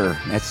Winter.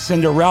 That's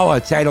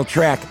Cinderella, title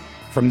track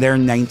from their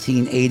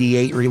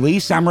 1988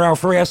 release. I'm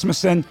Ralph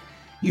Rasmussen.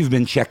 You've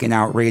been checking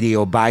out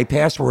Radio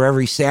Bypass, where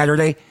every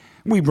Saturday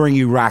we bring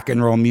you rock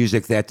and roll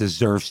music that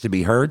deserves to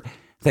be heard.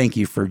 Thank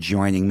you for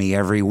joining me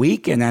every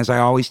week. And as I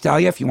always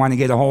tell you, if you want to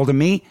get a hold of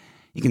me,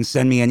 you can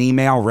send me an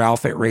email,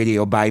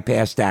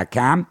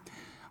 ralph@radiobypass.com.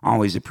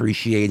 Always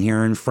appreciate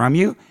hearing from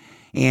you.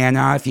 And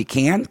if you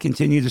can,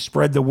 continue to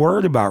spread the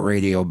word about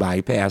Radio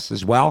Bypass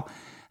as well.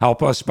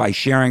 Help us by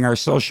sharing our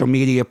social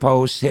media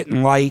posts,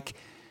 hitting like,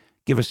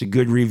 give us a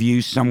good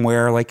review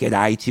somewhere like at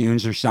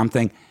iTunes or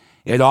something.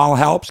 It all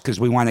helps because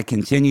we want to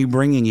continue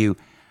bringing you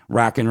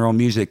rock and roll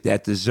music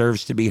that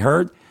deserves to be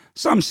heard.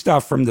 Some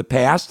stuff from the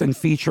past and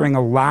featuring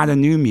a lot of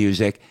new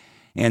music.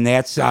 And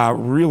that's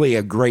really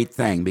a great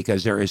thing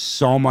because there is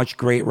so much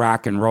great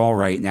rock and roll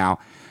right now.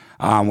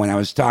 When I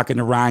was talking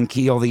to Ron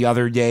Keel the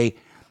other day,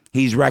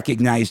 he's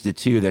recognized it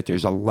too, that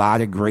there's a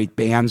lot of great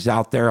bands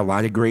out there, a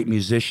lot of great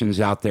musicians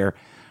out there.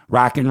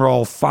 Rock and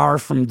roll far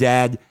from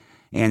dead,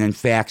 and in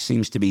fact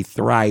seems to be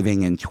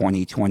thriving in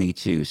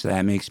 2022. So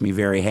that makes me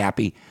very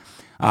happy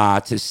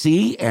to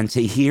see and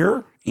to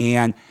hear.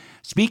 And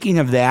speaking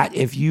of that,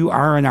 if you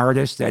are an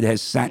artist that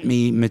has sent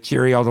me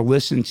material to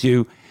listen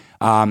to,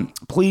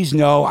 please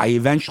know I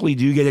eventually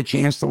do get a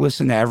chance to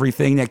listen to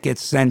everything that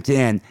gets sent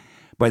in,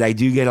 but I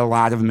do get a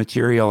lot of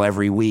material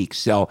every week.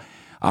 So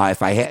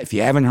if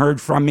you haven't heard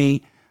from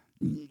me,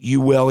 you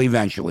will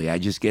eventually. I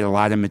just get a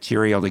lot of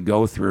material to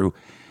go through,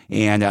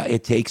 and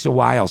it takes a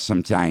while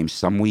sometimes.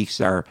 Some weeks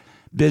are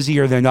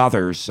busier than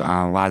others.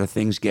 A lot of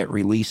things get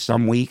released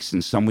some weeks,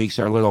 and some weeks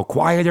are a little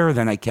quieter.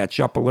 Then I catch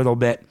up a little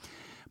bit.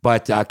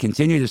 But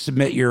continue to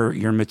submit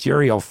your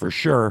material for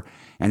sure.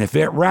 And if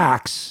it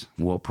rocks,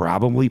 we'll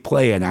probably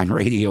play it on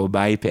Radio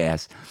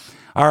Bypass.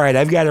 All right,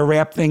 I've got to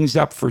wrap things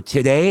up for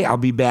today. I'll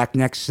be back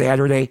next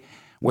Saturday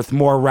with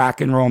more rock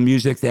and roll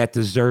music that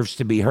deserves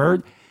to be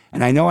heard.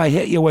 And I know I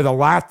hit you with a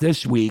lot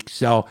this week,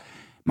 so it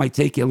might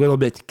take you a little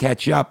bit to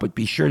catch up, but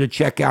be sure to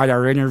check out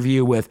our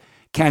interview with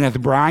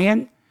Kenneth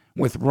Bryan,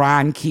 with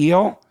Ron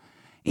Keel,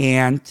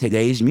 and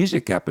today's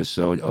music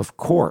episode, of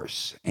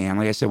course. And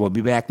like I said, we'll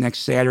be back next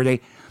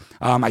Saturday.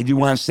 I do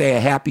want to say a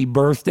happy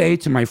birthday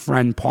to my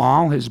friend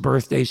Paul. His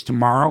birthday's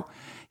tomorrow.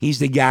 He's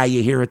the guy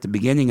you hear at the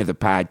beginning of the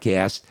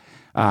podcast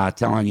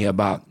telling you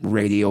about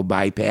Radio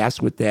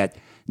Bypass with that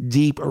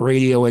deep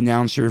radio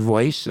announcer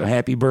voice. So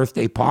happy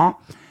birthday,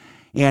 Paul.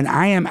 And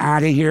I am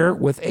out of here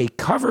with a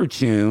cover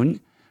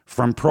tune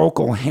from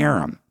Procol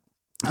Harum.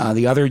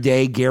 The other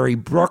day, Gary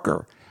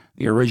Brooker,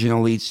 the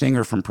original lead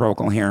singer from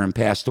Procol Harum,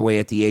 passed away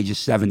at the age of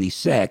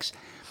 76.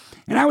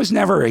 And I was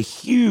never a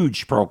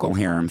huge Procol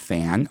Harum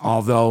fan,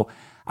 although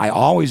I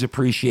always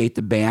appreciate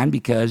the band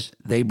because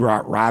they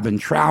brought Robin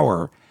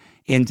Trower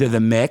into the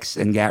mix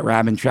and got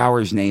Robin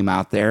Trower's name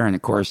out there. And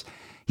of course,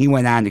 he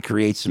went on to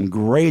create some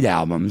great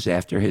albums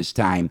after his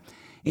time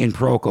in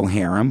Procol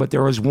Harum. But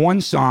there was one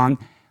song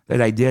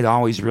that I did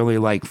always really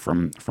like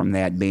from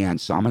that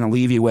band. So I'm going to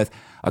leave you with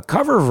a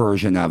cover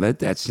version of it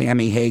that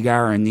Sammy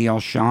Hagar and Neil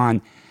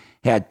Sean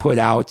had put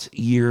out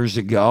years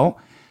ago.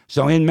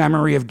 So in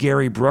memory of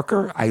Gary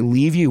Brooker, I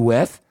leave you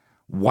with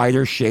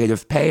Whiter Shade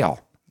of Pale.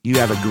 You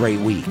have a great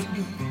week.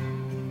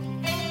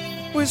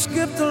 We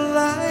skipped the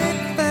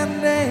light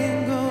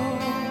fandango,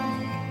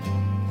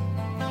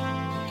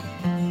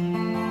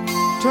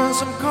 turned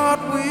some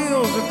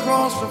cartwheels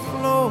across the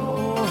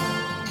floor.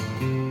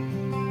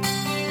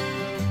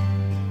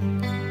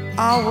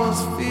 I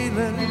was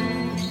feeling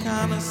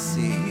kinda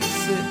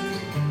seasick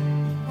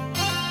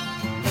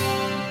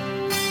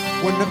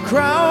when the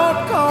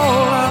crowd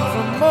called out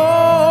for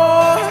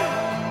more.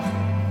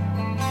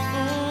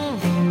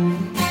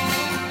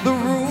 The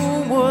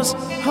room was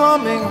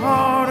humming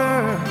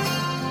harder,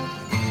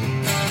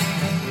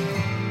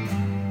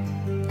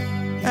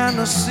 and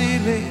the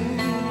ceiling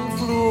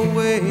flew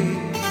away.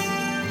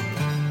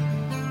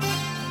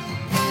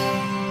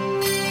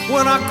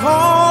 When I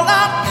called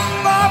out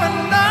for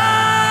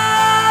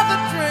another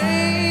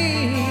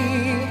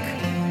drink,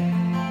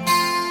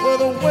 well,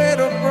 the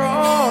waiter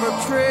brought a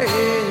tray.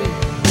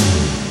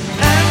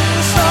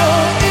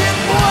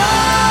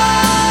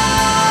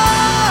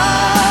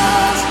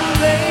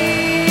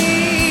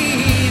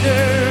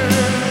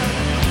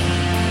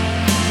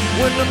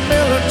 The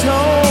miller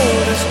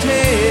told his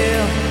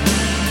tale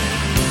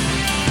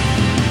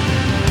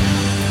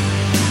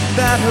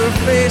that her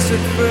face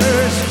at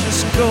first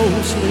just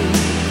ghostly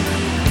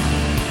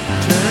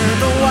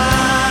turned a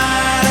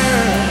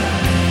whiter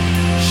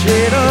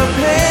shade of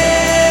pale.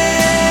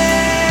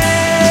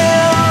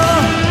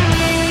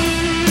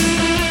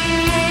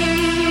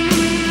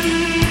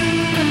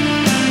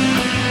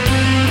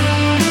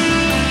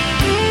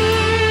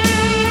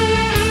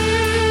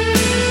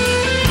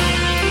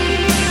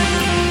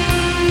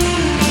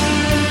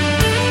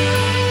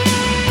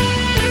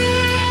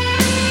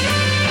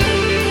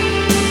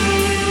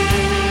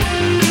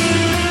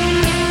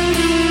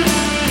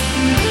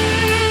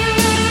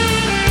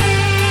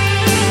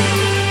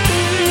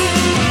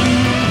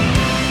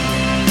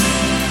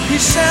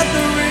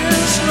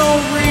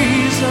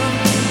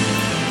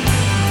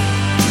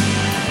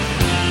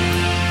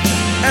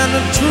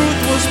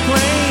 was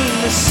plain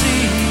to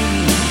see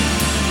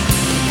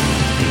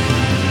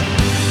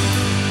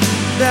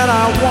that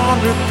I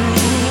wandered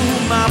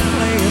through my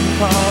playing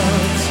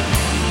cards.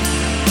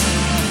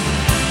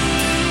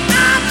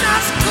 I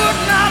just could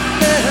not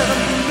bear to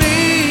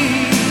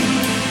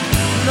believe,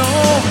 no,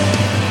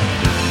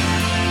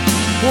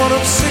 one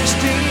of 16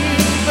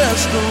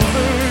 Vestal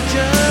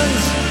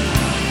virgins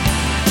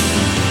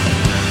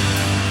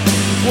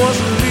was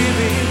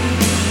leaving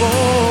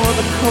for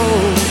the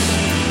coast.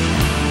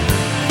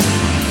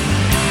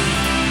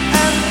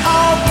 And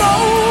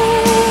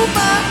although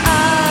my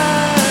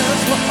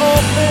eyes were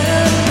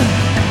open,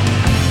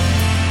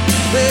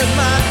 they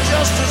might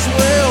just as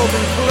well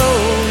be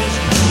closed.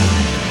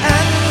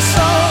 And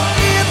so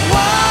it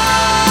was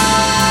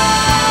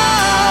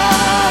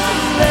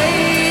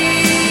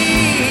later,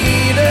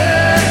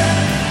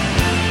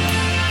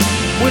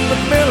 when the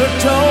miller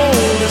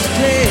told his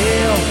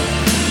tale,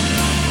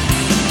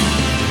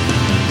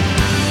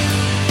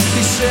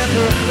 he said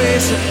her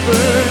face at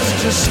first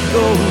just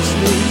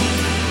ghostly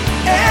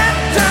and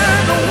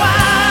turned a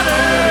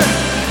whiter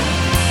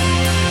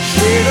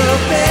shade of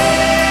pale.